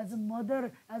home, as a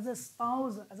mother, as a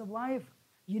spouse, as a wife,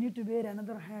 you need to wear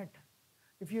another hat.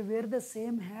 If you wear the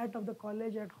same hat of the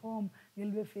college at home,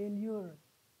 you'll be a failure.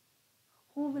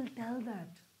 Who will tell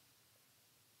that?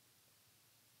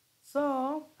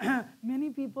 So, many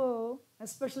people,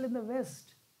 especially in the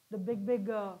West, the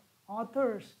big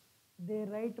authors, they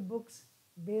write books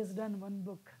based on one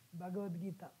book, Bhagavad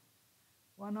Gita.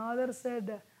 One author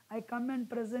said, I come and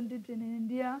present it in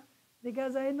India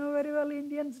because I know very well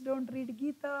Indians don't read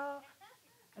Gita.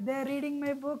 They are reading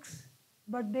my books,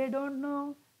 but they don't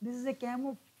know this is a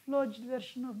camouflaged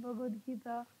version of Bhagavad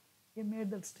Gita. He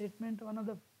made that statement, one of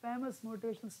the famous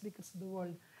motivational speakers of the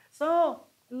world. So,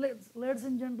 ladies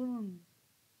and gentlemen,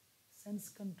 sense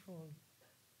control.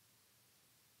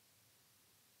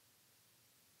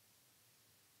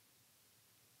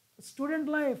 Student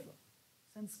life,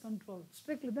 sense control.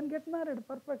 Strictly, then get married,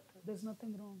 perfect. There's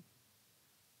nothing wrong.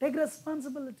 Take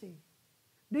responsibility.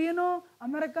 Do you know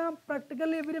America,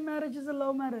 practically every marriage is a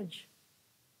love marriage.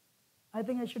 I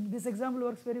think this example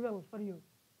works very well for you.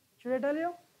 Should I tell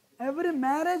you? Every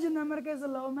marriage in America is a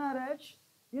love marriage.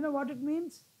 You know what it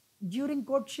means? During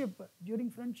courtship, during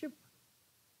friendship,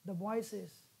 the boy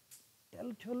says,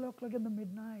 tell 12 o'clock in the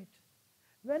midnight.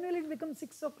 When will it become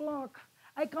 6 o'clock?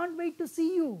 I can't wait to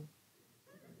see you.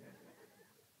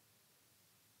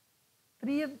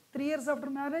 3 years after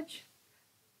marriage,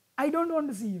 I don't want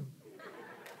to see you.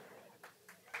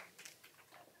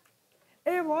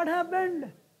 Hey, what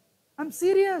happened? I'm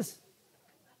serious.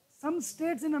 Some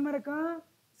states in America,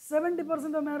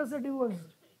 70% of marriages are divorced.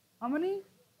 How many?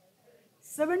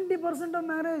 70% of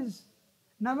marriage.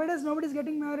 Nowadays, nobody's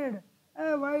getting married.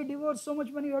 Why divorce? So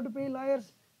much money you have to pay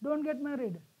lawyers. Don't get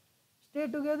married. Stay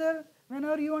together.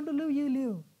 Whenever you want to live, you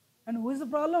live. And who is the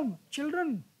problem?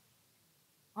 Children.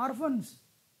 Orphans.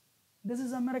 This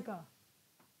is America.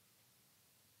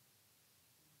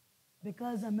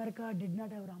 Because America did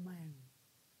not have Ramayana.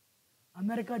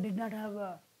 America did not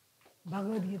have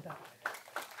Bhagavad Gita.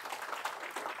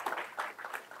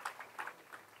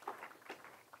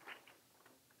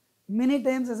 Many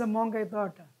times as a monk I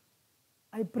thought,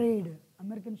 I prayed,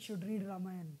 Americans should read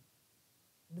Ramayana.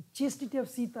 The chastity of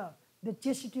Sita, the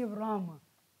chastity of Rama.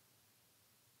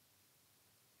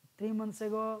 3 months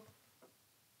ago,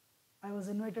 I was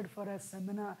invited for a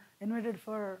seminar, invited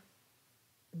for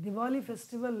Diwali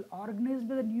festival organized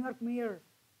by the New York mayor.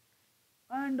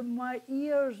 And my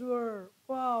ears were,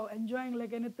 wow, enjoying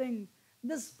like anything.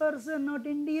 This person, not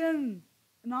Indian,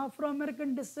 an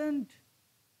Afro-American descent,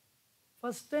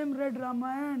 first time read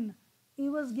Ramayana. He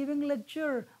was giving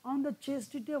lecture on the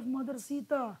chastity of Mother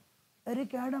Sita,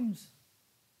 Eric Adams.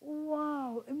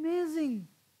 Wow, amazing.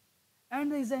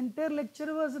 And his entire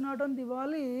lecture was not on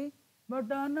Diwali,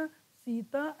 but on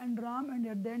Sita and Ram, and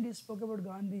at the end he spoke about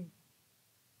Gandhi.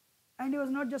 And he was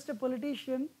not just a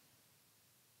politician,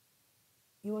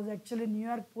 he was actually New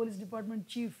York Police Department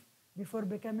chief before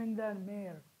becoming the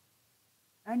mayor.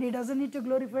 And he doesn't need to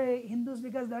glorify Hindus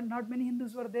because not many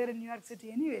Hindus were there in New York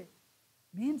City anyway.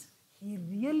 Means he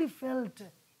really felt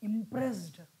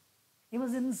impressed. He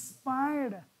was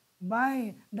inspired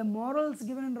by the morals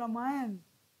given in Ramayana.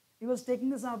 He was taking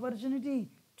this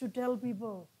opportunity to tell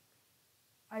people.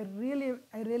 I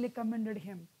really commended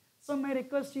him. So my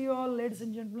request to you all, ladies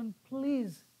and gentlemen,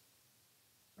 please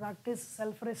practice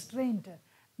self-restraint.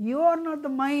 You are not the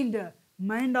mind.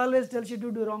 Mind always tells you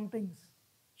to do wrong things.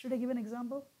 Should I give an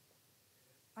example?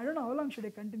 I don't know how long should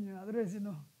I continue, otherwise,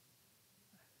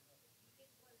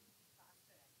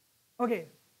 Okay.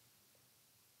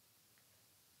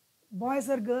 Boys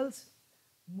or girls,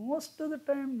 most of the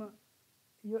time,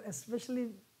 especially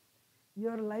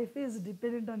your life is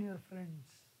dependent on your friends.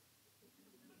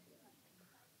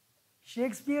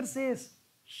 Shakespeare says,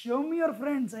 show me your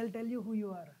friends, I'll tell you who you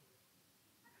are.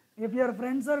 If your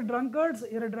friends are drunkards,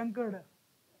 you're a drunkard.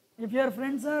 If your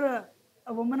friends are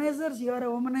womanizers, you are a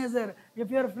womanizer. If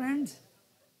your friends,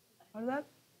 what is that?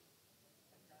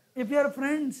 If your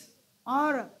friends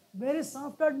are very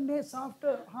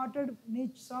soft-hearted,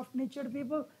 soft-natured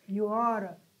people, you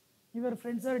are. If your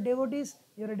friends are devotees,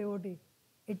 you're a devotee.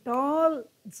 It's all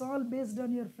based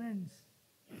on your friends.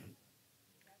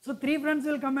 So 3 friends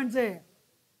will come and say,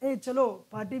 hey, chalo,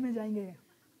 party mein jayenge.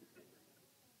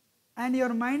 And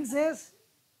your mind says,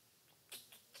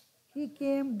 they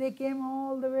came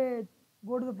all the way,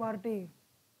 go to the party.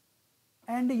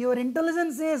 And your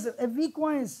intelligence says, a weak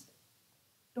voice,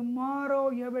 tomorrow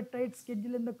you have a tight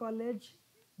schedule in the college,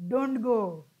 don't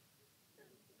go.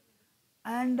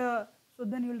 And so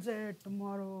then you will say,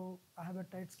 tomorrow I have a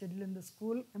tight schedule in the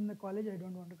school, in the college, I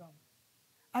don't want to come.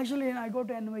 Actually, I go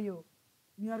to NYU,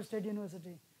 New York State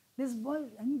University. This boy,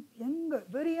 young,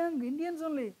 very young, Indians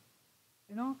only.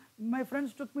 My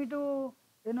friends took me to,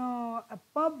 a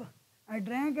pub. I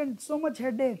drank and so much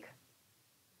headache.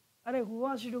 Who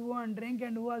asked you to go and drink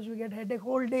and who asked you to get headache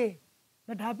whole day?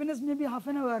 That happiness may be half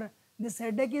an hour. This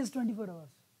headache is 24 hours.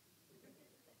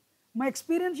 My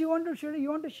experience you want to share, you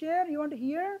want to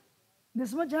hear?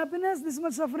 This much happiness, this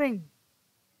much suffering.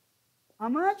 How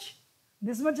much?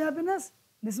 This much happiness,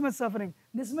 this much suffering.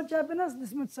 This much happiness,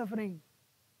 this much suffering.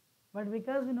 But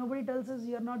because nobody tells us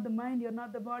you're not the mind, you're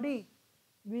not the body,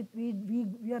 we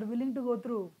are willing to go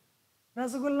through.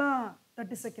 Rasgulla,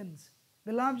 30 seconds.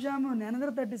 Gulab Jamun,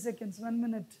 another 30 seconds, 1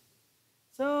 minute.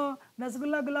 So,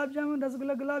 Rasgulla, Gulab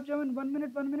Jamun, 1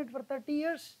 minute for 30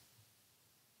 years.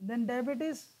 Then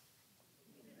diabetes.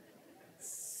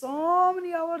 So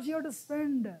many hours you have to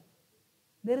spend.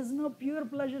 There is no pure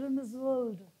pleasure in this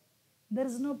world. There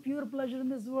is no pure pleasure in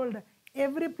this world.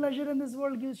 Every pleasure in this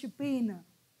world gives you pain.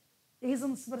 यही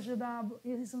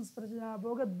संस्पर्शदा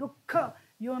भोग दुख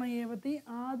योन एवति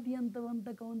आद्यंतवंत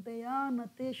कौंतेया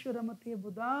नतेषु रमते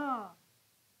बुधा.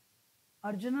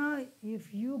 Arjuna,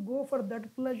 if you go for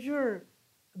that pleasure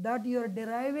that you are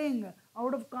deriving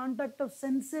out of contact of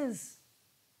senses,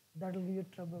 that will give you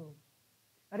trouble.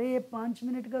 अरे ये 5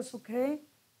 minute का सुख है,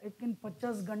 लेकिन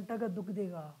 50 घंटा का दुख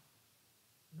देगा.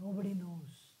 Nobody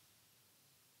knows.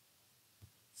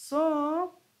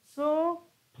 So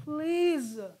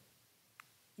please,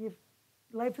 if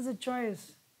life is a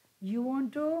choice, you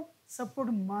want to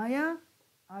support Maya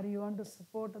or you want to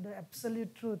support the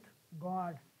absolute truth,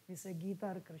 God, we say Gita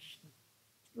or Krishna.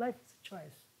 Life is a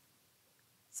choice.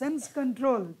 Sense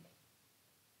control.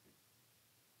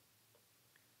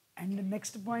 And the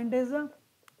next point is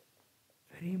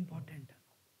very important.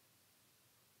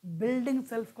 Building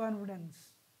self-confidence.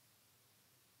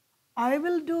 I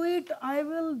will do it, I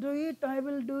will do it, I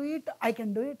will do it, I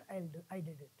can do it, I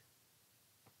did it.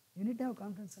 You need to have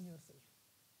confidence in yourself.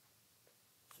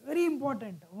 It's very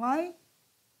important. Why?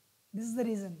 This is the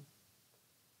reason.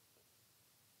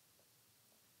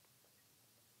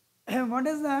 What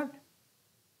is that?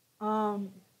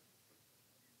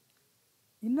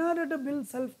 In order to build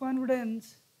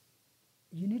self-confidence,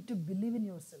 you need to believe in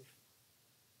yourself.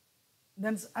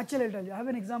 Then actually I'll tell you, I have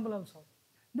an example also.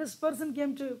 This person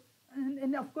came to,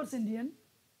 and of course Indian,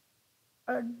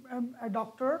 a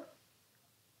doctor.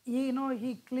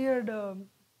 He cleared,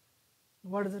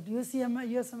 what is it,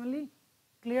 USMLE,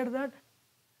 cleared that.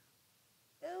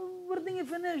 Everything he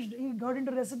finished. He got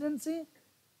into residency.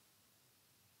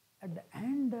 At the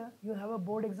end, you have a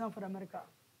board exam for America.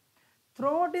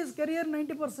 Throughout his career,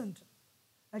 90%.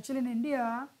 Actually, in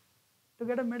India, to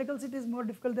get a medical seat is more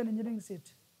difficult than engineering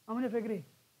seat. How many of you agree?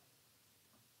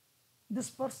 This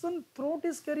person, throughout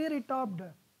his career, he topped.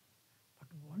 But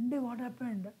one day, what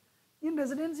happened? In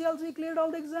residency also, he cleared all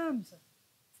the exams.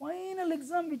 Final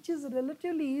exam, which is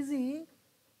relatively easy,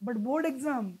 but board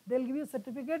exam, they'll give you a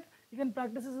certificate, you can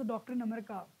practice as a doctor in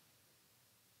America.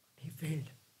 But he failed.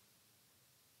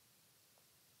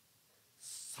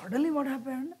 Suddenly what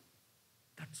happened?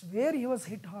 That's where he was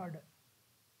hit hard.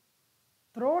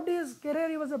 Throughout his career,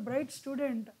 he was a bright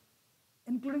student,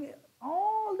 including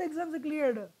all the exams he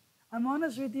cleared. I'm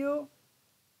honest with you,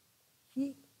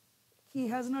 he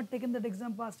has not taken that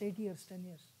exam past 8 years, 10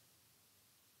 years.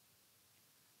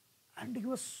 And he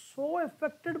was so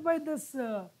affected by this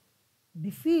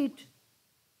defeat,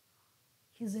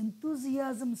 his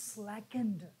enthusiasm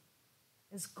slackened,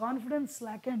 his confidence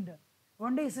slackened.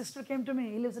 One day his sister came to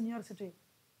me, he lives in New York City.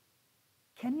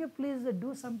 Can you please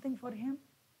do something for him?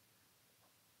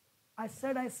 I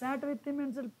sat with him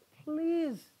and said,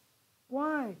 please,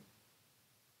 why?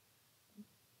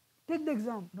 Take the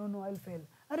exam. No, I'll fail.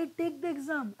 Arey, take the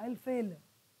exam, I'll fail.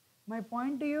 My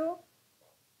point to you,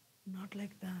 not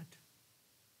like that.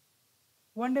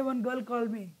 One day one girl called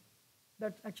me.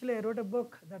 That actually I wrote a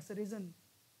book, that's the reason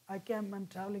I'm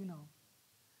traveling now.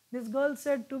 This girl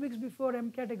said 2 weeks before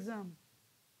MCAT exam,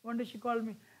 one day she called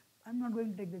me, I'm not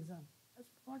going to take the exam. I said,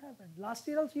 what happened? Last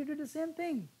year also you did the same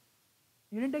thing.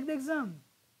 You didn't take the exam.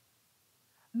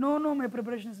 No, my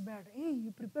preparation is bad. Hey,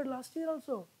 you prepared last year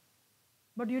also,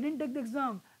 but you didn't take the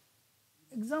exam.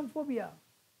 Exam phobia.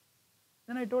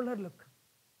 Then I told her, look,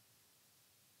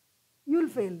 you will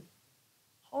fail.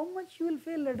 How much you will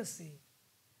fail, let us see.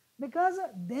 Because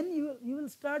then you will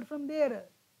start from there.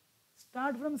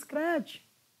 Start from scratch.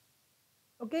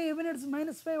 Okay, even if it's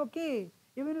 -5, okay.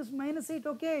 Even if it's -8,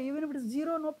 okay. Even if it is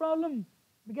 0, no problem.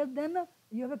 Because then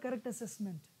you have a correct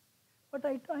assessment. But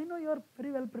I know you are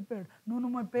very well prepared. No,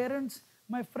 my parents,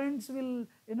 my friends will,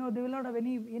 they will not have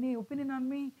any opinion on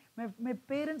me. My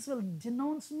parents will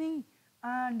denounce me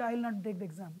and I will not take the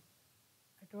exam.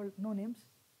 I told, no names.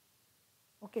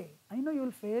 Okay, I know you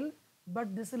will fail,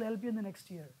 but this will help you in the next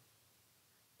year.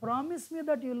 Promise me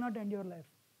that you will not end your life.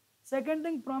 Second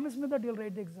thing, promise me that you will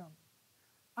write the exam.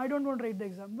 I don't want to write the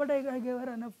exam, but I gave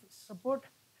her enough support.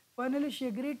 Finally, she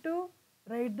agreed to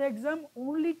write the exam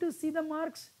only to see the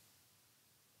marks.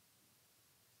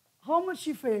 How much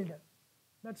she failed.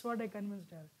 That's what I convinced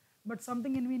her. But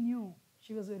something in me knew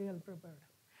she was very well prepared.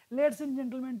 Ladies and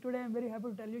gentlemen, today I am very happy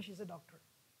to tell you she's a doctor.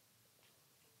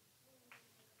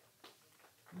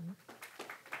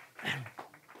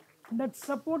 That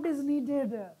support is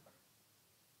needed.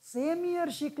 Same year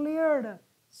she cleared.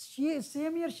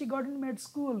 Same year she got in med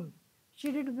school.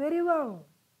 She did very well.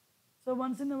 So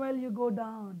once in a while you go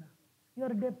down. You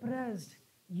are depressed.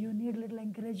 You need little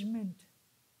encouragement.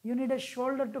 You need a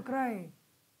shoulder to cry.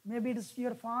 Maybe it is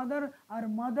your father or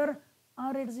mother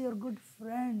or it is your good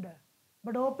friend.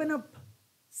 But open up.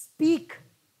 Speak.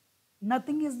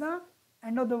 Nothing is the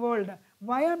end of the world.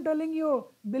 Why I am telling you,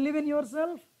 believe in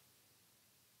yourself?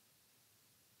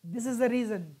 This is the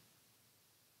reason.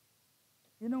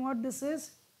 You know what this is?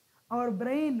 Our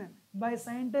brain, by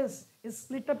scientists, is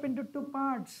split up into two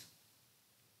parts.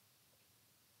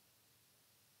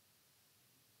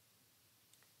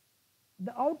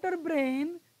 The outer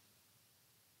brain,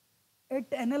 it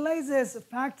analyzes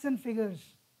facts and figures.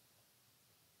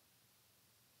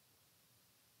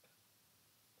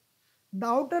 The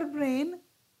outer brain,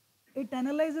 it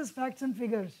analyzes facts and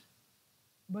figures.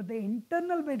 But the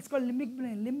internal brain, it's called limbic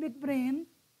brain. Limbic brain,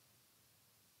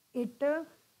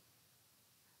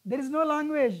 there is no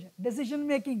language, decision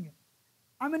making.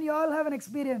 I mean, you all have an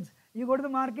experience. You go to the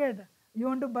market, you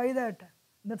want to buy that.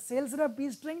 That sales rep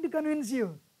is trying to convince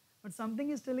you, but something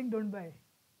is telling don't buy.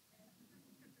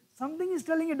 Something is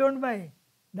telling you don't buy.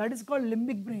 That is called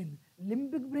limbic brain.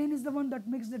 Limbic brain is the one that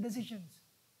makes the decisions.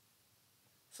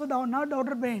 So not the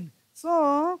outer brain.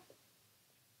 So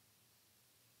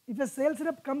if a sales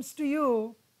rep comes to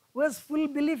you who has full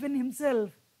belief in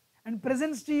himself and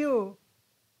presents to you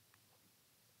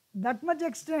that much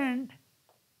extent,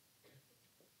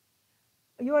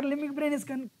 your limbic brain is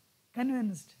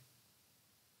convinced.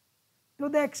 To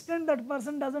the extent that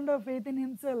person doesn't have faith in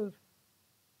himself,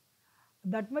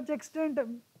 that much extent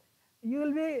you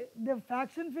will be, the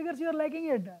faction figures you are liking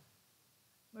it,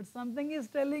 but something is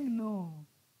telling no.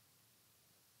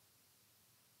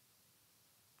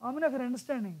 How many of you are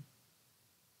understanding?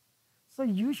 So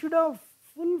you should have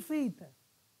full faith.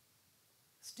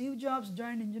 Steve Jobs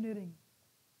joined engineering.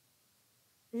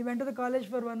 He went to the college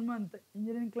for 1 month,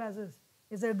 engineering classes.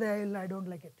 He said, I don't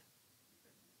like it.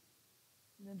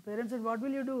 Then parents said, what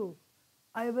will you do?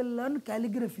 I will learn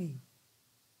calligraphy.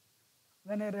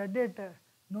 When I read it,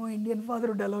 no Indian father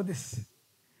would allow this.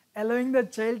 Allowing the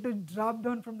child to drop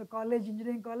down from the college,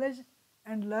 engineering college,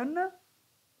 and learn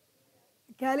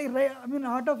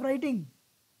art of writing.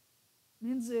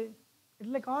 Means it's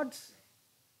like arts.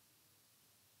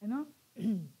 You know?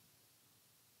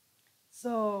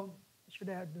 So,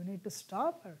 do you need to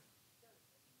stop? Or?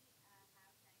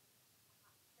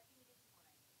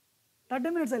 30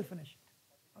 minutes I'll finish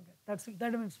it. Okay, that's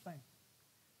 30 minutes fine.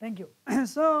 Thank you.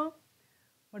 So,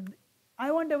 but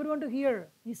I want everyone to hear.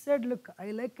 He said, look,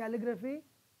 I like calligraphy,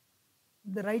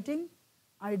 the writing.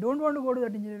 I don't want to go to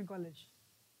that engineering college.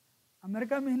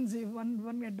 America means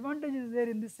one advantage is there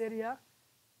in this area.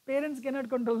 Parents cannot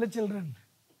control the children.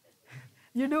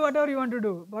 You do whatever you want to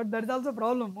do, but that is also a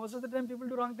problem. Most of the time people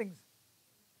do wrong things.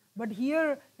 But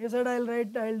here, he said,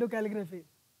 I'll do calligraphy.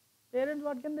 Parents,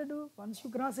 what can they do? Once you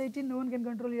cross 18, no one can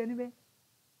control you anyway.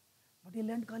 But he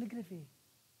learned calligraphy.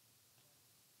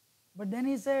 But then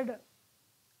he said,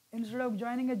 instead of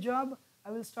joining a job,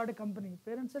 I will start a company.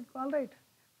 Parents said, all right.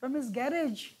 From his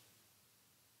garage,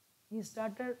 he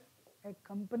started a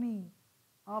company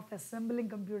of assembling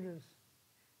computers.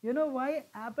 You know why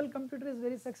Apple computer is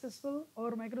very successful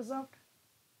over Microsoft?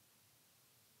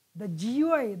 The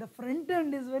GUI, the front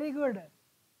end is very good.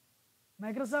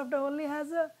 Microsoft only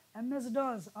has a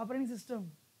MS-DOS operating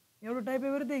system. You have to type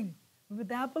everything.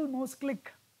 With Apple, mouse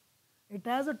click. It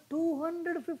has a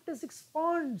 256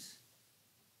 fonts.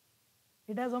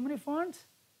 It has how many fonts?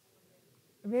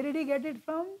 Where did he get it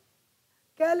from?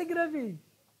 Calligraphy.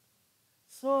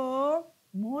 So,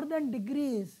 more than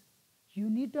degrees, you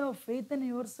need to have faith in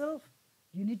yourself.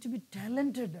 You need to be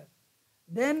talented.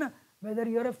 Then, whether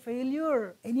you are a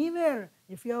failure anywhere,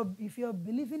 if you have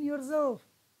belief in yourself,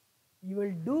 you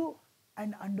will do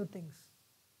and undo things.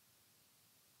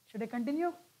 Should I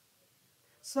continue?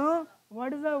 So,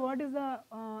 what is the,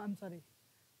 I'm sorry,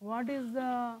 wait.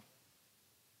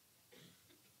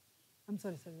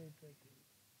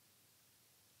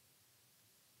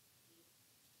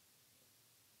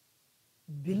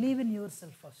 Believe in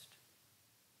yourself first.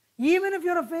 Even if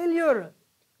you're a failure,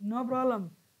 no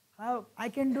problem. I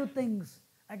can do things,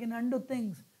 I can undo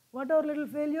things. Whatever little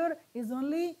failure is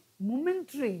only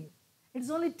momentary, it's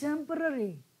only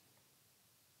temporary.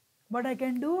 But I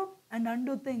can do and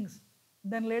undo things.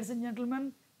 Then, ladies and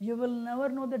gentlemen, you will never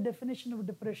know the definition of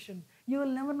depression. You will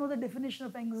never know the definition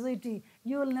of anxiety.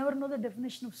 You will never know the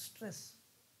definition of stress.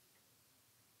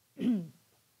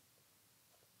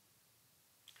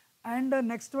 And the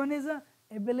next one is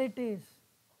abilities.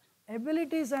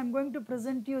 Abilities, I am going to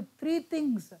present you 3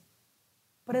 things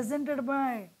presented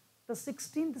by the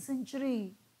 16th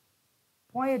century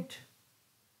poet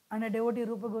and a devotee,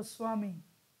 Rupa Goswami.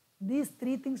 These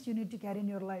 3 things you need to carry in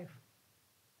your life.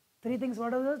 3 things,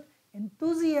 what are those?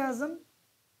 Enthusiasm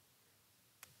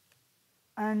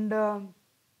and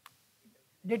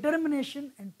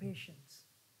determination and patience.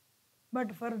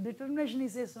 But for determination, he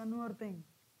says one more thing,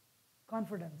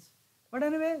 confidence. But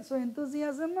anyway, so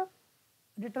enthusiasm,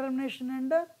 determination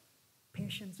and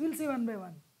patience. We'll see one by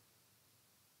one.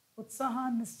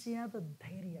 Utsaha nischayat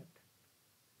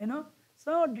dhairyat.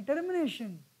 So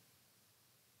determination.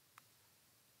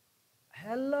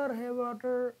 Hell or high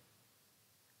water,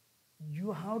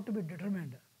 you have to be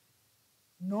determined.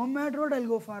 No matter what, I'll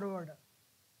go forward.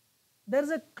 There's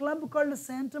a club called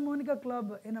Santa Monica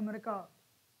Club in America,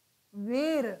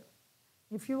 where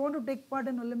if you want to take part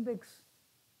in Olympics,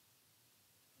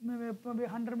 maybe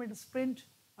 100-meter sprint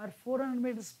or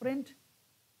 400-meter sprint,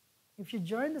 if you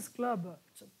join this club,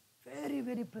 it's a very,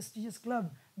 very prestigious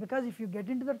club, because if you get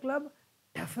into that club,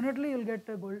 definitely you'll get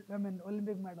a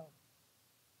Olympic medal.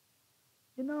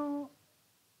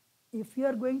 If you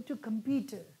are going to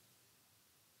compete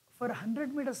for a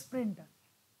 100-meter sprint,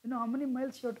 how many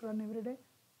miles you have to run every day?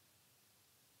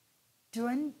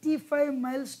 25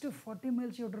 miles to 40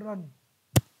 miles you have to run.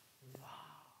 Wow.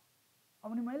 How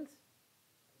many miles?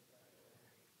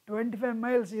 25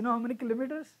 miles. You know how many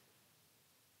kilometers?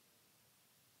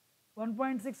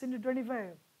 1.6 into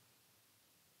 25.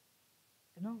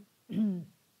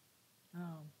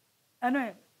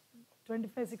 Anyway,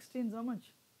 25, 16, how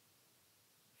much?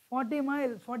 40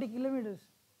 miles, 40 kilometers.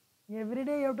 Every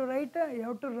day you have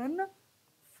to run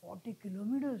 40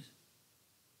 kilometers.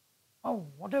 Oh,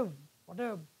 what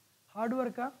a hard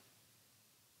work, huh?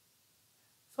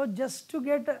 So just to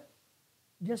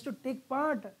take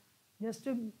part, just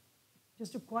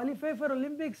to qualify for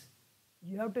Olympics,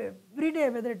 you have to every day,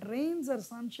 whether it rains or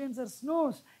sunshines or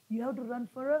snows, you have to run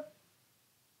for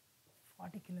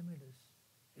 40 kilometers.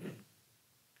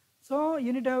 So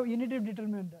you need to be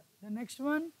determined. The next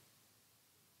one.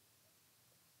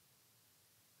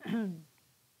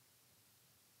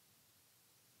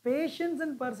 Patience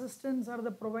and persistence are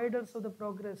the providers of the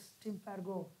progress, Team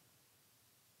Fargo.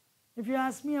 If you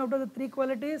ask me, out of the three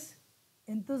qualities,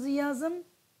 enthusiasm,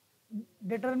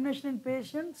 determination and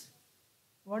patience,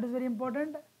 what is very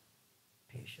important?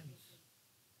 Patience.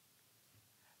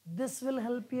 This will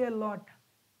help you a lot.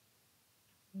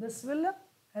 This will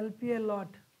help you a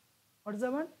lot. What is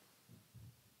that one?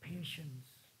 Patience.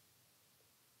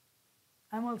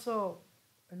 I'm also,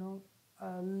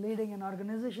 leading an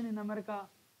organization in America.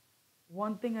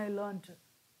 One thing I learned,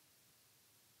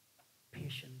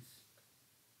 patience.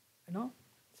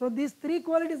 So these three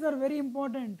qualities are very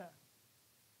important.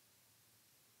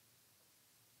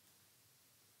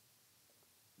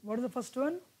 What is the first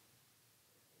one?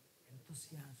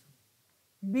 Enthusiasm.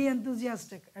 Be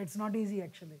enthusiastic. It's not easy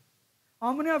actually.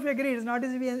 How many of you agree it's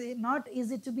not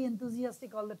easy to be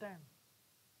enthusiastic all the time?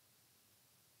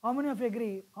 How many of you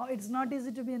agree it's not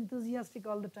easy to be enthusiastic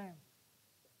all the time?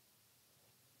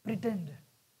 Pretend.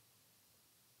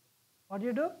 What do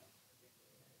you do?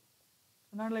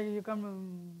 Not like you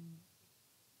come,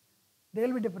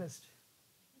 they'll be depressed.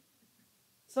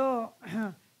 So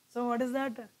what is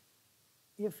that?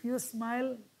 If you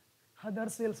smile,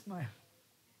 others will smile.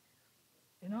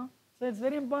 So it's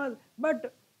very important.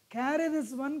 But carry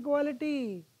this one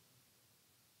quality,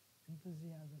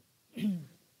 enthusiasm.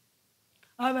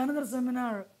 I have another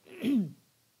seminar.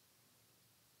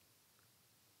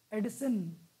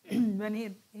 Edison, when he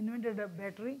invented a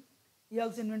battery, he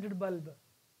also invented a bulb.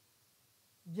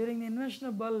 During the invention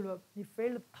of bulb, he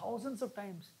failed thousands of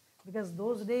times, because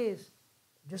those days,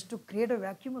 just to create a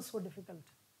vacuum was so difficult.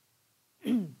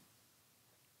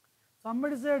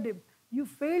 Somebody said, you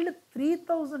failed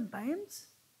 3,000 times?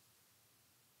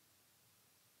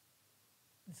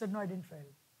 He said, no, I didn't fail.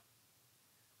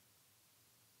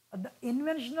 The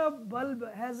invention of bulb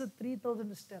has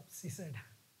 3,000 steps, he said.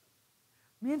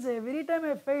 Means every time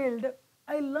I failed,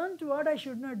 I learned what I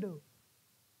should not do.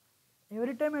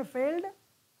 Every time I failed,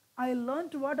 I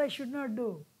learned what I should not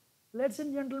do. Ladies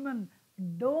and gentlemen,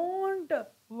 don't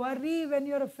worry when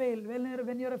you're a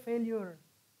failure.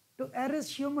 To err is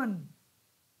human,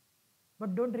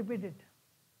 but don't repeat it.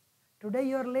 Today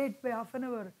you are late by half an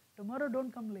hour. Tomorrow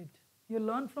don't come late. You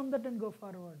learn from that and go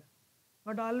forward.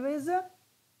 But always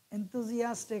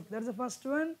enthusiastic. That's the first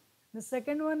one. The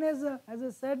second one is, as I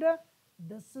said,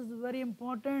 this is very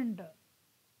important.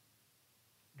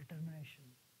 Determination.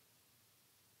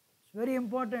 It's very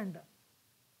important.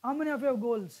 How many of you have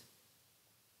goals?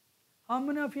 How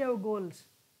many of you have goals?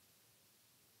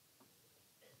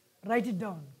 Write it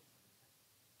down.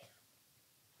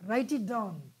 Write it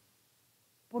down.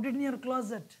 Put it in your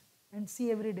closet and see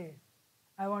every day.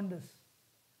 I want this.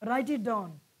 Write it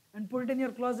down and put it in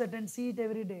your closet and see it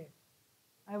every day.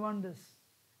 I want this.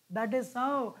 That is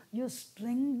how you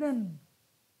strengthen.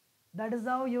 That is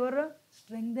how you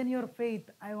strengthen your faith.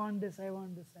 I want this, I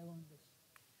want this, I want this.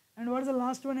 And what is the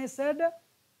last one I said?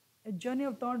 A journey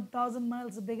of 1,000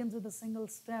 miles begins with a single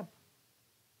step.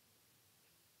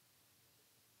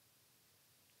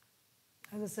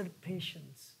 As I said,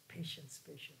 patience, patience,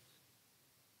 patience.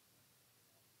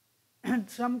 And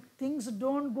some things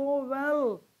don't go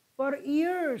well for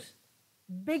years.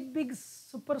 Big, big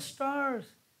superstars,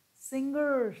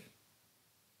 singers,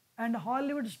 and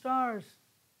Hollywood stars,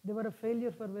 they were a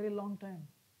failure for a very long time.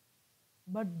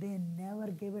 But they never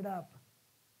gave it up.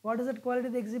 What is that quality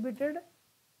they exhibited?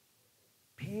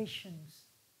 Patience.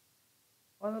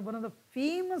 One of the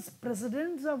famous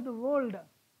presidents of the world,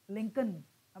 Lincoln,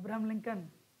 Abraham Lincoln,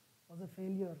 was a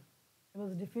failure. He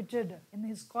was defeated in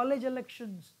his college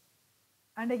elections.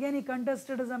 And again he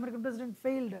contested as American president,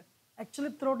 failed.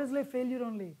 Actually throughout his life failure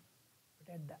only.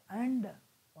 But at the end,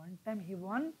 one time he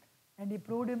won and he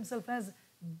proved himself as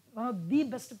one of the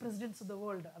best presidents of the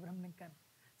world, Abraham Lincoln.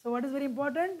 So what is very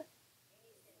important?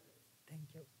 Thank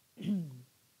you.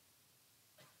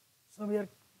 So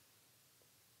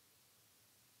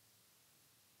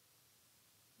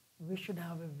we should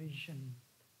have a vision.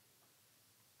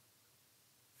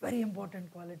 Very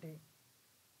important quality.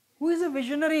 Who is a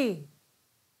visionary?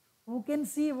 Who can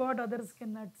see what others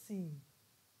cannot see?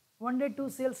 One day 2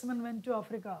 salesmen went to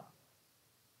Africa.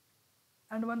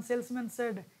 And one salesman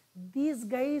said, these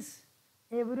guys,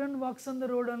 everyone walks on the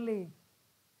road only.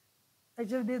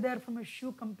 Actually, they are from a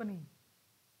shoe company.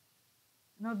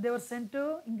 Now they were sent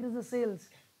to increase the sales.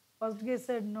 First guy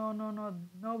said, no,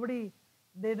 nobody.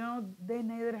 They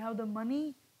neither have the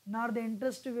money nor the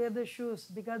interest to wear the shoes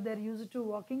because they are used to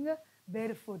walking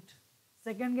barefoot.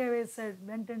 Second guy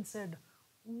went and said,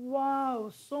 wow,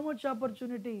 so much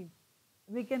opportunity.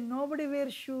 Nobody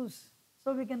wears shoes,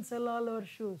 so we can sell all our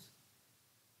shoes.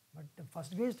 But the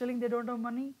first guy is telling they don't have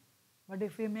money, but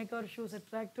if we make our shoes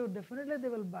attractive, definitely they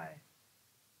will buy.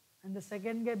 And the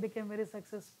second guy became very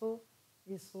successful.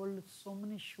 He sold so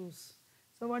many shoes.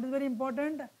 So what is very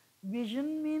important?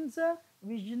 Vision means,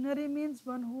 visionary means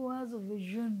one who has a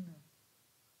vision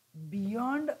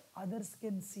beyond others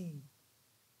can see.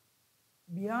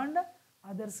 Beyond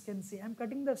others can see. I'm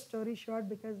cutting the story short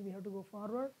because we have to go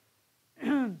forward.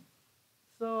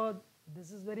 So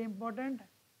this is very important.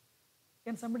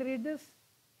 Can somebody read this?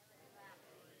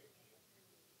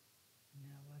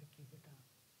 Never keep it up.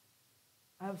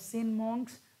 I have seen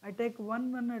monks. I take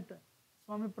 1 minute.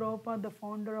 Swami Prabhupada, the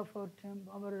founder of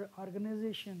our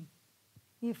organization,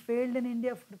 he failed in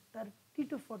India for 30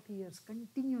 to 40 years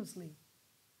continuously.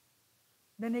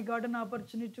 Then he got an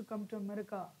opportunity to come to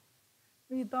America.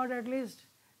 We thought at least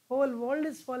whole world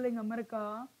is following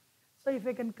America. So if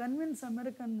I can convince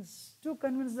Americans to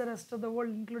convince the rest of the world,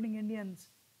 including Indians,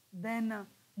 then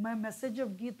my message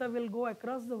of Gita will go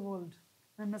across the world.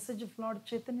 My message of Lord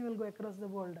Chaitanya will go across the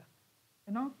world.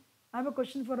 I have a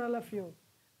question for all of you.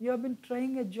 You have been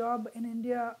trying a job in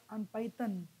India on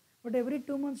Python, but every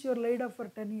 2 months you are laid off for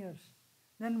 10 years.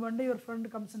 Then one day your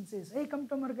friend comes and says, hey, come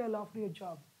to America, I'll offer you a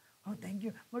job. Oh, thank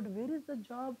you. But where is the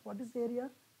job? What is the area?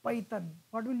 Python.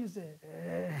 What will you say?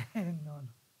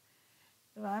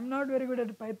 No. I'm not very good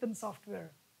at Python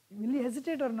software. Will you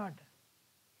hesitate or not?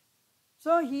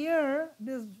 So here,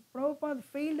 this Prabhupada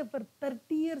failed for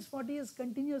 30 years, 40 years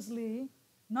continuously.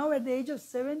 Now at the age of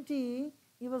 70,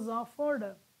 he was offered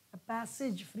a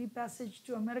passage, free passage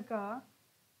to America.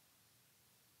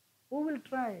 Who will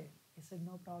try? He said,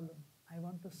 no problem. I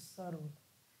want to serve.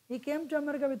 He came to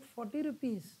America with 40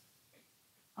 rupees.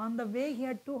 On the way, he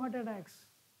had 2 heart attacks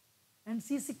and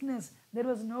seasickness. There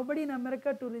was nobody in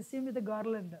America to receive him with a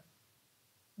garland.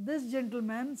 This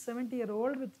gentleman,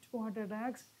 70-year-old with 2 heart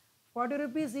attacks, 40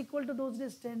 rupees equal to those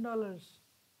days $10.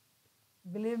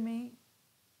 Believe me,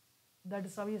 that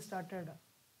is how he started.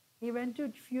 He went to a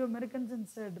few Americans and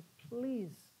said,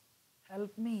 please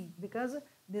help me because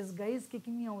this guy is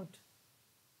kicking me out.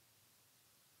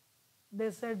 They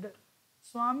said,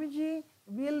 Swamiji,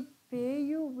 we'll pay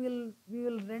you, we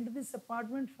will rent this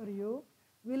apartment for you.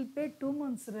 We'll pay 2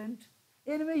 months rent.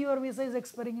 Anyway, your visa is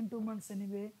expiring in 2 months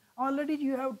anyway. Already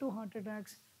you have 2 heart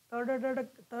attacks. Third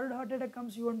heart attack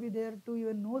comes, you won't be there to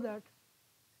even know that.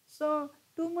 So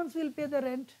 2 months we'll pay the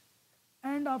rent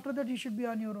and after that you should be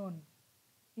on your own.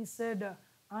 He said,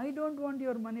 I don't want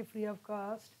your money free of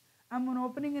cost. I'm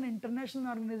opening an international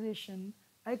organization.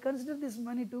 I consider this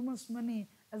money, 2 months money,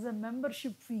 as a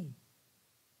membership fee.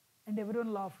 And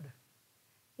everyone laughed.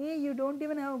 Hey, you don't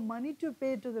even have money to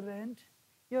pay to the rent.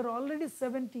 You're already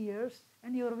 70 years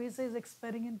and your visa is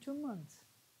expiring in 2 months.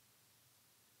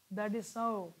 That is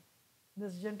how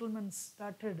this gentleman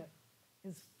started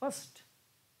his first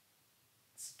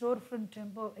storefront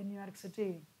temple in New York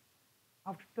City.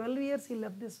 After 12 years, he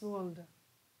left this world.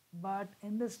 But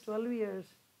in this 12 years,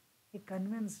 he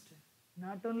convinced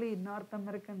Not only North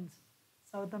Americans,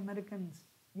 South Americans,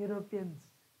 Europeans,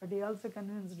 but he also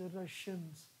convinced the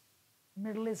Russians,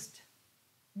 Middle East.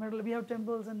 We have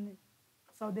temples in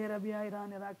Saudi Arabia,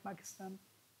 Iran, Iraq, Pakistan.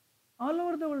 All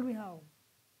over the world we have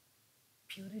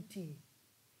purity.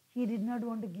 He did not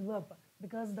want to give up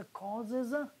because the cause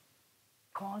is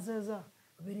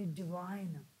very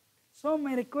divine. So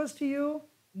my request to you,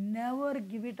 never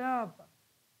give it up.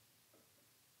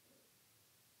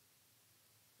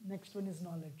 Next one is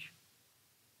knowledge.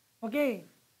 Okay,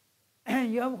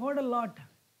 you have heard a lot,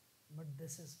 but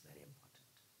this is very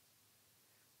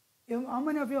important. How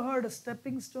many of you heard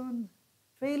stepping stones?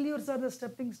 Failures are the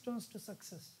stepping stones to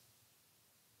success.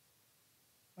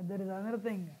 But there is another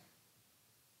thing.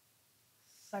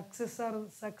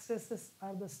 Successes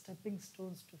are the stepping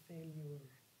stones to failure.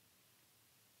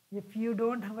 If you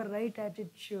don't have a right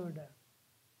attitude,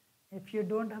 if you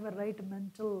don't have a right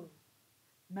mental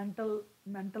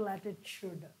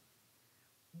attitude,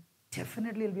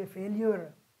 definitely you'll be a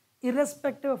failure,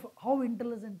 irrespective of how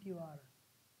intelligent you are.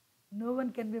 No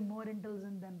one can be more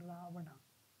intelligent than Ravana.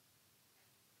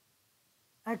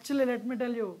 Actually, let me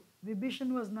tell you,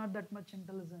 Vibhishan was not that much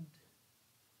intelligent.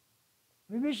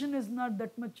 Vibhishan is not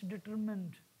that much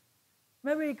determined.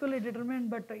 Maybe equally determined,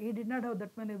 but he did not have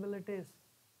that many abilities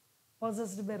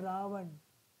possessed by Ravan.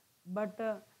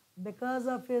 But because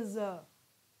of his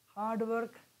hard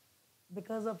work,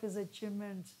 because of his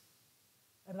achievements,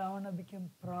 Ravana became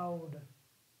proud.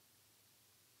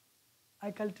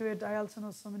 I also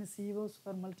know so many CEOs who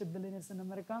are multi-billionaires in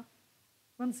America.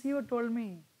 One CEO told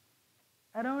me,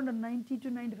 around 90 to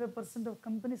 95% of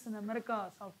companies in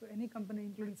America, software, any company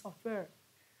including software,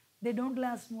 they don't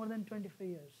last more than 25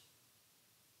 years.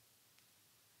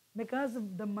 Because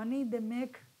of the money they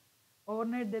make,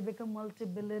 overnight they become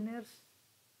multi-billionaires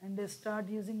and they start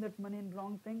using that money in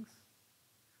wrong things.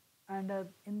 And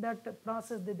in that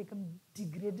process they become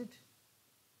degraded.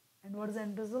 And what is the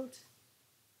end result?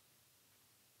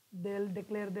 They'll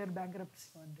declare their bankruptcy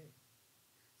one day.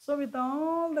 So with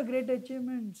all the great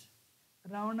achievements,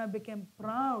 Ravana became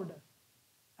proud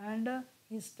and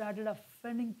he started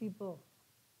offending people.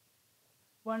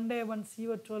 One day one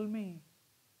CEO told me,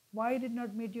 why did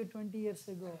not meet you 20 years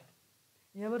ago?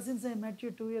 Ever since I met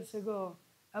you 2 years ago,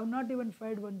 I have not even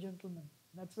fired one gentleman.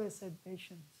 That's why I said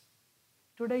patience.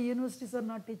 Today universities are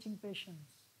not teaching patience.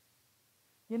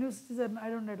 Universities are, I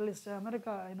don't know, at least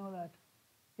America, I know that.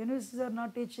 Universities are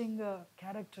not teaching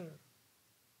character.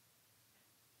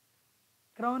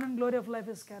 Crown and glory of life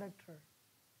is character.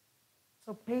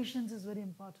 So patience is very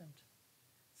important.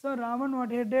 So Ravan,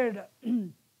 what he did,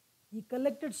 he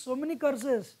collected so many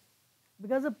curses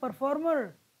because a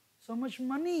performer, so much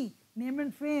money, name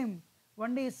and fame.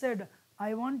 One day he said,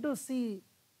 I want to see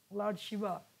Lord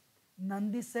Shiva.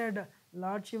 Nandi said,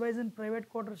 Lord Shiva is in private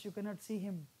quarters, you cannot see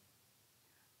him.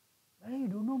 Hey, you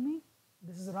don't know me?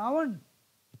 This is Ravan.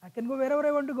 I can go wherever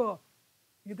I want to go.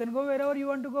 You can go wherever you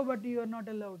want to go, but you are not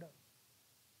allowed.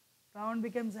 Ravan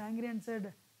becomes angry and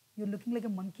said, you're looking like a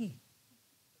monkey.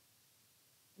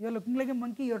 You're looking like a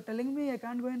monkey. You're telling me I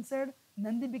can't go inside.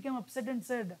 Nandi became upset and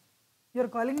said, you're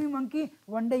calling me monkey.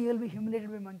 One day you'll be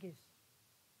humiliated by monkeys.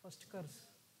 First curse.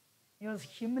 He was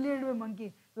humiliated by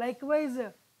monkey. Likewise,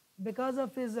 because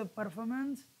of his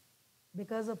performance,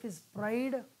 because of his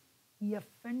pride, he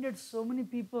offended so many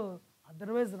people.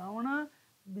 Otherwise, Ravana,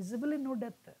 visibly no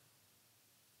death.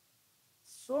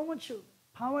 So much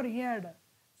power he had.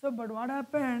 So, but what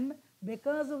happened?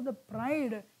 Because of the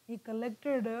pride, he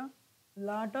collected a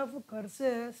lot of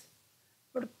curses.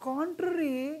 But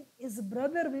contrary, his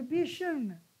brother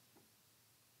Vibhishan,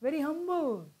 very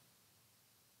humble,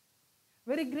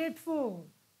 very grateful.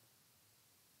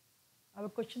 I have a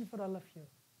question for all of you.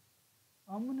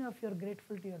 How many of you are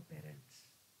grateful to your parents?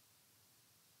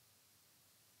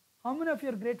 How many of you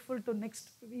are grateful to next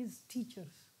his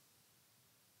teachers?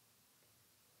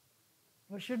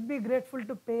 We should be grateful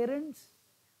to parents.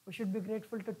 We should be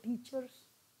grateful to teachers.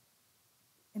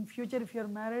 In future, if you are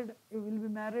married, you will be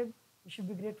married, you should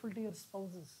be grateful to your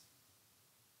spouses.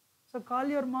 So call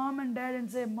your mom and dad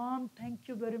and say, Mom, thank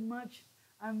you very much.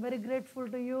 I am very grateful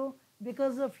to you.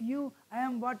 Because of you, I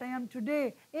am what I am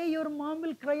today. Hey, your mom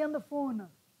will cry on the phone.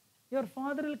 Your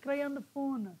father will cry on the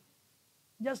phone.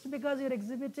 Just because you're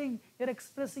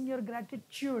expressing your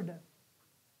gratitude.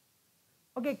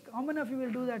 Okay, how many of you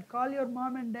will do that? Call your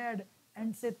mom and dad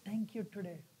and say thank you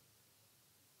today.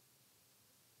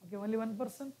 Okay, only one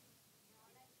person?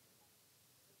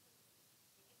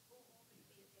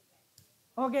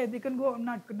 Okay, they can go,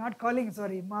 not calling,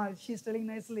 sorry, Ma, she's telling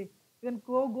nicely. You can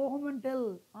go home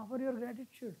and offer your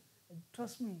gratitude.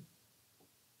 Trust me.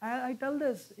 I tell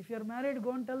this, if you're married,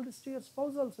 go and tell this to your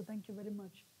spouse also. Thank you very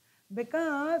much.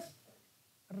 Because,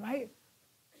 right,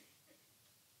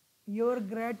 your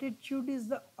gratitude is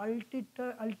the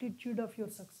altitude of your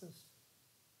success.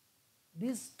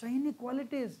 These tiny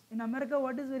qualities. In America,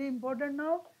 what is very important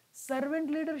now? Servant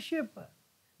leadership.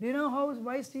 Do you know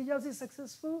why Steve Jobs is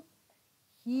successful?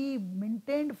 He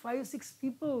maintained 5-6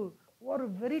 people who are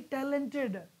very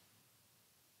talented.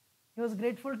 He was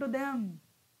grateful to them.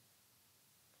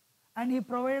 And he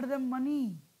provided them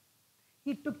money.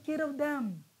 He took care of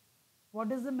them.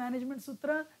 What is the management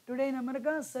sutra today in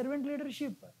America? Servant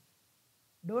leadership.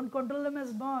 Don't control them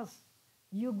as boss.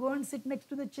 You go and sit next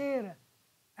to the chair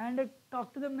and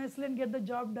talk to them nicely and get the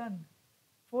job done.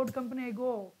 Ford company,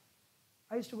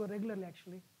 I used to go regularly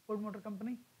actually, Ford Motor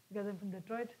Company, because I'm from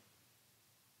Detroit.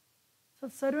 So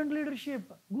servant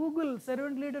leadership, Google,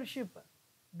 servant leadership.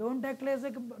 Don't act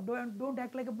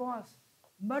like a boss,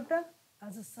 but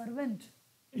as a servant.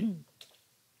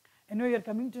 Anyway, you're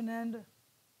coming to an end.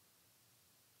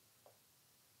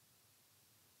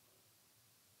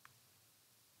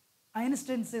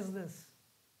 Einstein says this.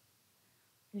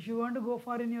 If you want to go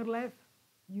far in your life,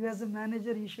 you as a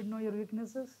manager, you should know your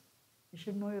weaknesses, you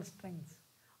should know your strengths.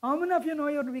 How many of you know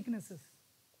your weaknesses?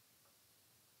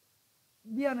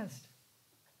 Be honest.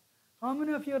 How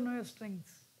many of you know your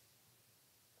strengths?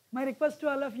 My request to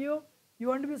all of you, you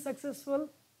want to be successful?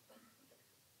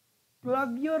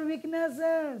 Plug your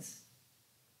weaknesses.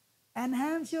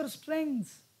 Enhance your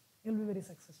strengths. You'll be very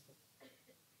successful.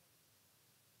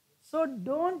 So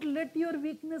don't let your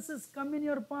weaknesses come in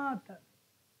your path,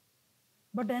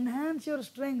 but enhance your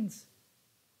strengths.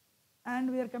 And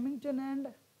we are coming to an end.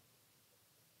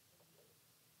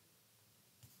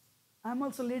 I'm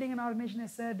also leading an organization. I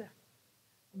said,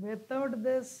 without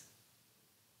this,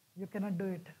 you cannot do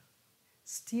it.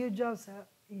 Steve Jobs,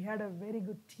 he had a very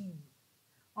good team.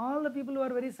 All the people who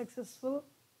are very successful,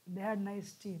 they had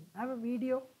nice team. I have a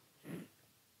video.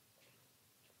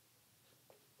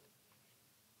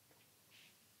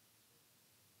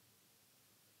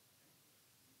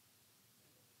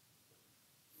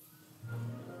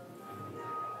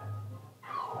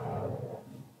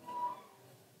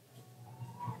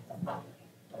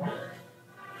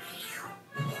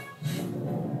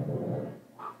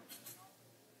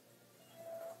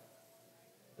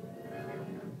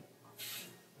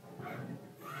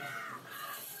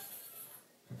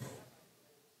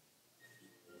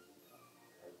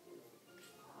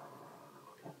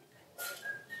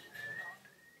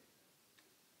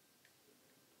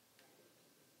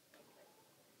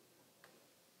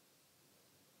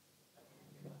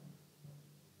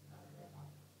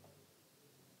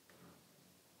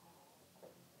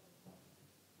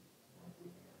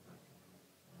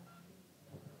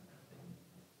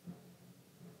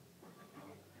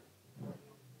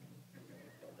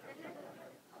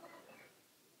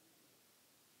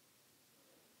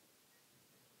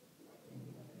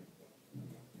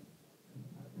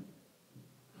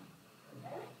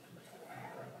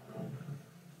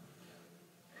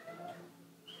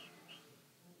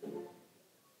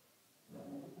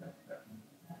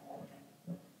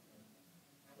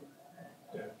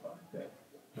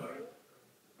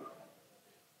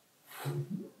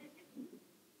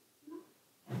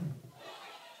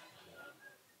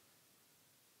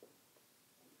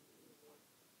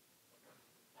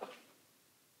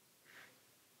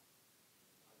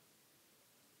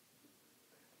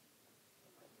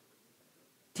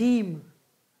 Team.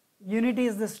 Unity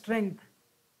is the strength.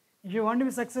 If you want to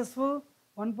be successful,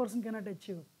 one person cannot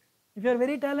achieve. If you are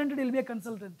very talented, you will be a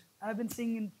consultant. I have been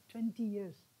seeing in 20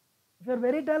 years. If you are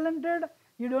very talented,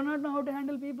 you do not know how to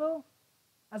handle people,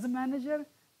 as a manager,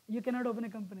 you cannot open a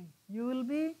company. You will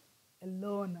be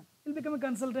alone. You will become a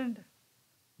consultant.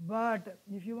 But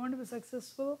if you want to be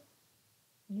successful,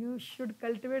 you should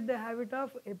cultivate the habit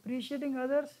of appreciating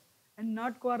others and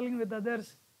not quarreling with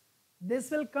others.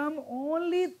 This will come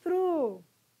only through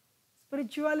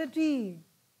spirituality.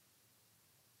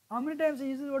 How many times I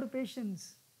use the word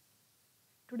patience?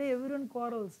 Today everyone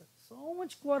quarrels. So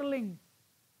much quarreling.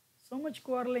 So much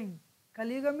quarreling.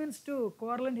 Kali Yuga means to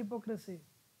quarrel and hypocrisy.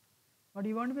 But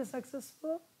you want to be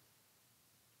successful?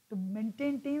 To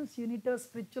maintain teams, you need to have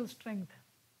spiritual strength.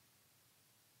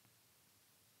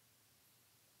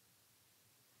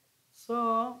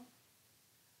 So,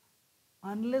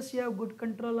 unless you have good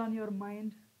control on your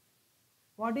mind,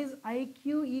 what is IQ,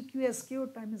 EQ,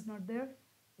 SQ? Time is not there.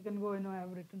 You can go, I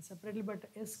have written separately, but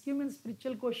SQ means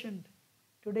spiritual quotient.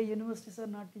 Today, universities are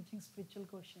not teaching spiritual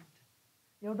quotient.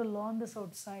 You have to learn this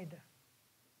outside.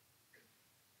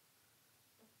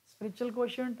 Spiritual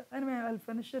quotient, anyway, I'll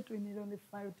finish it. We need only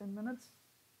 5-10 minutes.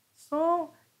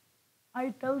 So,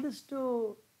 I tell this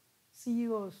to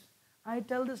CEOs. I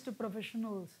tell this to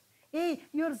professionals. Hey,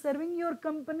 you're serving your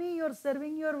company, you're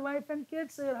serving your wife and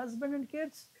kids, your husband and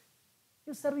kids.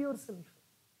 You serve yourself.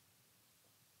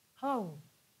 How?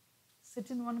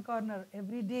 Sit in one corner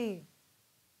every day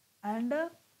and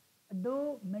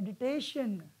do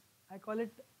meditation. I call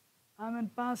it, I'm in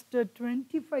past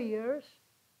 25 years,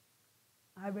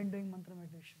 I've been doing mantra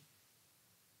meditation.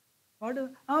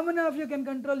 How many of you can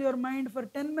control your mind for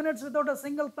 10 minutes without a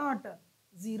single thought?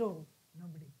 Zero.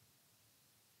 Nobody.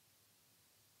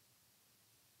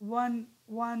 One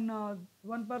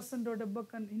person wrote a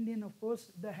book, an Indian, of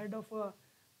course, the head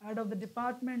of the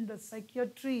department, the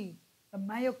psychiatry, the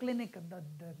Mayo Clinic,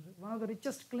 one of the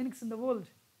richest clinics in the world,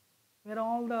 where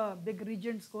all the big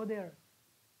regents go there.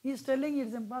 He's telling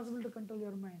it's impossible to control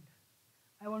your mind.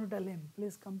 I want to tell him,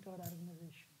 please come to our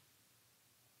organization.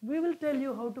 We will tell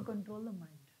you how to control the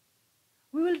mind.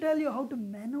 We will tell you how to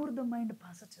maneuver the mind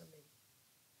positively.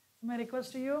 So my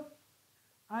request to you,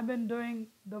 I've been doing,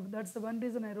 that's the one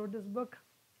reason I wrote this book.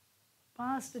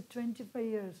 Past 25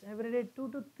 years, every day 2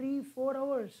 to 3, 4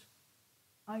 hours,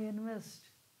 I invest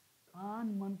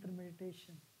on mantra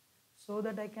meditation so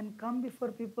that I can come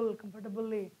before people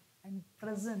comfortably and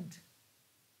present.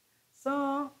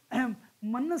 So,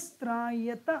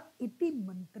 manastrayata iti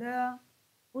mantra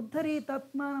uddharet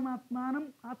atmanam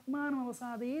atmanam atmanam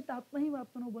avasadayet atmahiva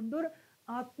atmano bandhur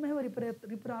atmahiva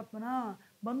riparatmana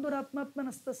bandhur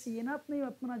atmatmanastasya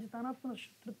yenatmaiva atmana jitanatmana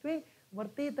shatrutve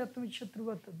vartet atmavit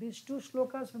shatruvat. These two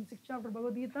slokas from 6th chapter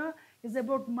Bhagavad Gita is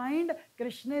about mind.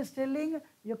 Krishna is telling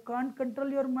you can't control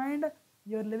your mind,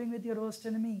 you are living with your worst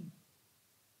enemy.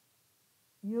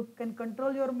 You can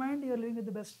control your mind, you are living with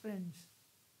the best friends.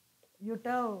 You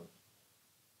tell,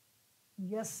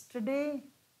 yesterday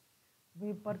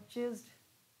we purchased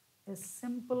a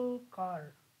simple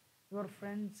car. Your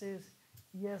friend says,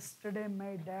 yesterday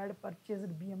my dad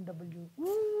purchased BMW.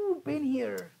 Ooh, pain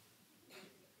here.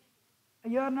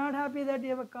 You are not happy that you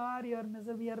have a car, you are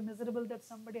miserable that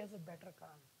somebody has a better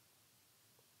car.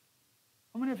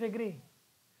 How many of you agree?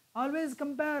 Always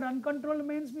compare. Uncontrolled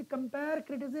minds we compare,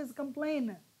 criticize,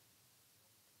 complain.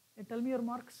 Hey, tell me your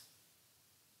marks.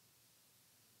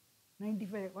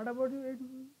 95. What about you? 85?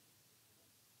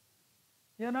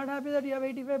 You are not happy that you have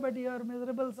 85, but you are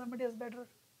miserable, somebody is better.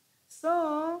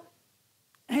 So,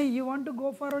 you want to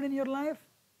go forward in your life?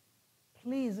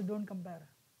 Please don't compare.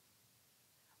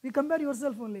 You compare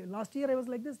yourself only. Last year I was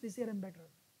like this year I am better.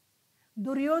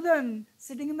 Duryodhan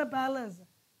sitting in the palace.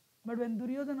 But when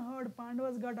Duryodhan heard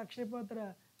Pandavas got Akshay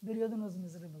Patra, Duryodhan was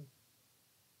miserable.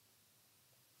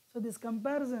 So this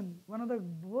comparison, one of the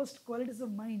worst qualities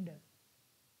of mind,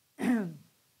 it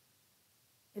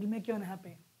will make you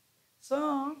unhappy.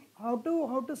 So how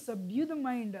to subdue the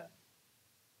mind?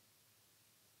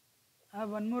 I have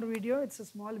one more video. It's a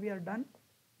small. We are done.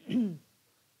 The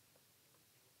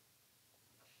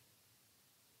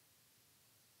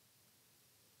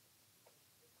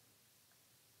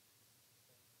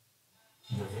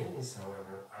Vedas,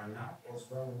 however, are not as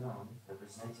well known for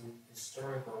presenting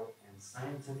historical and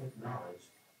scientific knowledge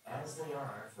as they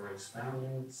are for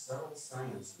expounding subtle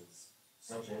sciences,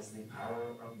 such as the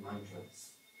power of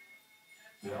mantras.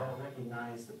 We all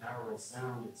recognize the power of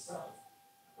sound itself,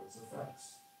 its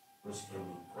effects, which can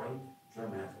be quite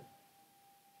dramatic.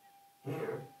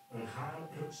 Here, a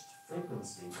high-pitched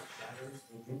frequency shatters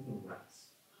a drinking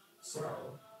glass.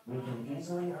 So, we can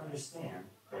easily understand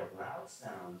that loud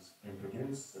sounds can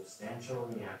produce substantial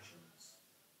reactions.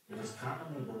 It is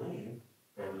commonly believed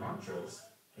that mantras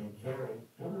can carry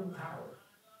hidden power,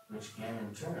 which can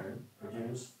in turn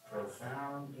produce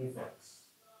profound effects.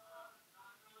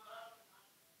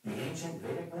 The ancient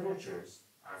Vedic literatures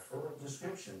are full of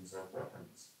descriptions of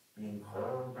weapons being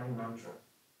called by mantra.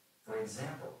 For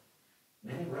example,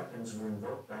 many weapons were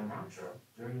invoked by mantra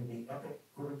during the epic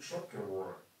Kurukshetra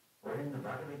war, wherein the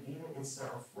Bhagavad Gita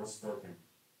itself was spoken.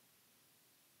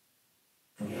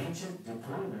 The ancient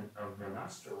deployment of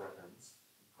Brahmastra weapons,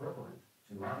 equivalent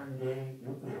to modern-day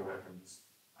nuclear weapons,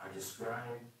 are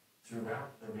described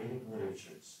throughout the Vedic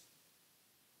literatures.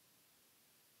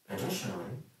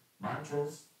 Additionally,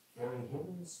 mantras carry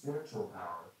hidden spiritual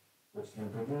power, which can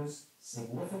produce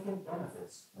significant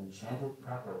benefits when chanted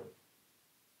properly.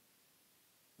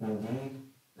 Indeed,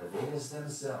 the Vedas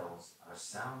themselves are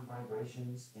sound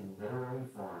vibrations in literary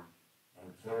form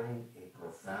and carry a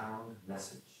profound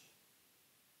message.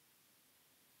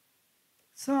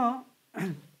 So,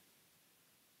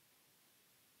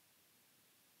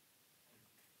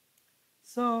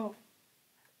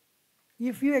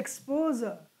 if you expose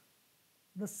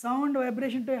the sound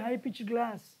vibration to a high-pitched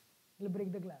glass, it will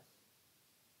break the glass.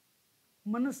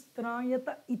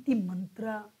 Manastrayata iti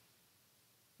mantra.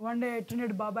 One day I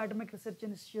attended Baba Atomic Research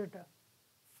Institute,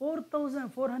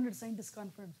 4,400 scientists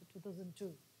conference in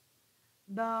 2002.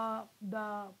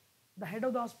 The head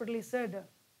of the hospital, he said,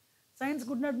 science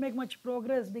could not make much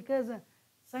progress because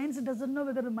science doesn't know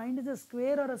whether the mind is a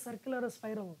square or a circle or a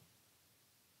spiral.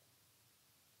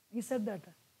 He said that.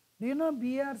 Do you know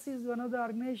BRC is one of the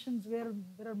organizations where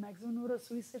there are maximum number of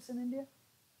suicides in India?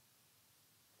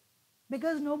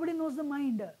 Because nobody knows the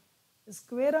mind.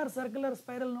 Square or circle or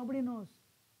spiral, nobody knows.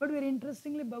 But very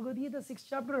interestingly, Bhagavad Gita, 6th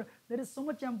chapter, there is so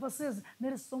much emphasis,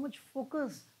 there is so much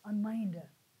focus on mind.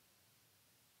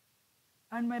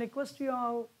 And my request to you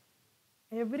all,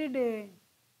 every day,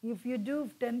 if you do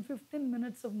 10-15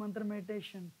 minutes of mantra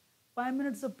meditation, 5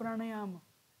 minutes of pranayama,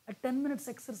 a 10 minutes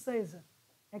exercise,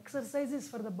 exercise is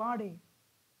for the body,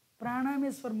 pranayama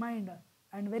is for mind,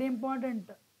 and very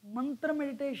important, mantra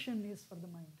meditation is for the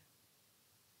mind.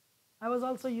 I was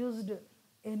also used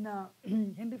in,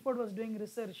 Henry Ford was doing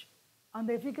research on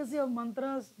the efficacy of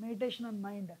mantras, meditation on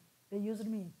mind. They used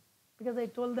me because I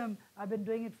told them I've been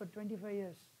doing it for 25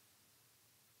 years.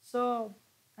 So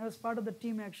I was part of the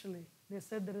team actually. They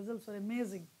said the results were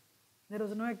amazing. There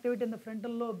was no activity in the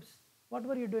frontal lobes. What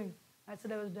were you doing? I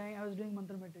said I was doing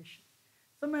mantra meditation.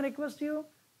 So my request to you,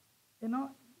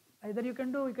 either you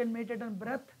can meditate on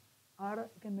breath or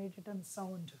you can meditate on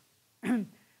sound.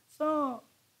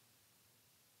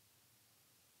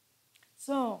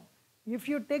 So if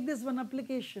you take this one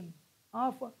application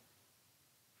of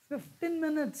 15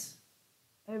 minutes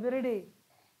every day,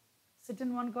 sit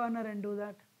in one corner and do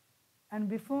that. And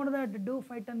before that, do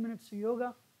 5-10 minutes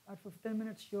yoga or 15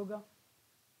 minutes yoga.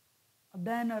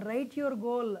 Then write your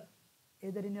goal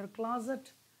either in your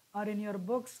closet or in your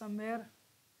book somewhere.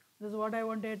 This is what I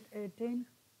want to attain.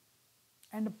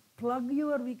 And plug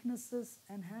your weaknesses,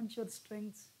 enhance your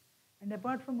strengths. And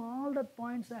apart from all the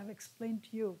points I have explained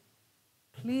to you,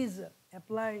 please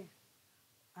apply.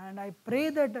 And I pray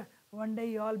that one day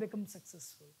you all become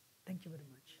successful. Thank you very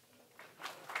much.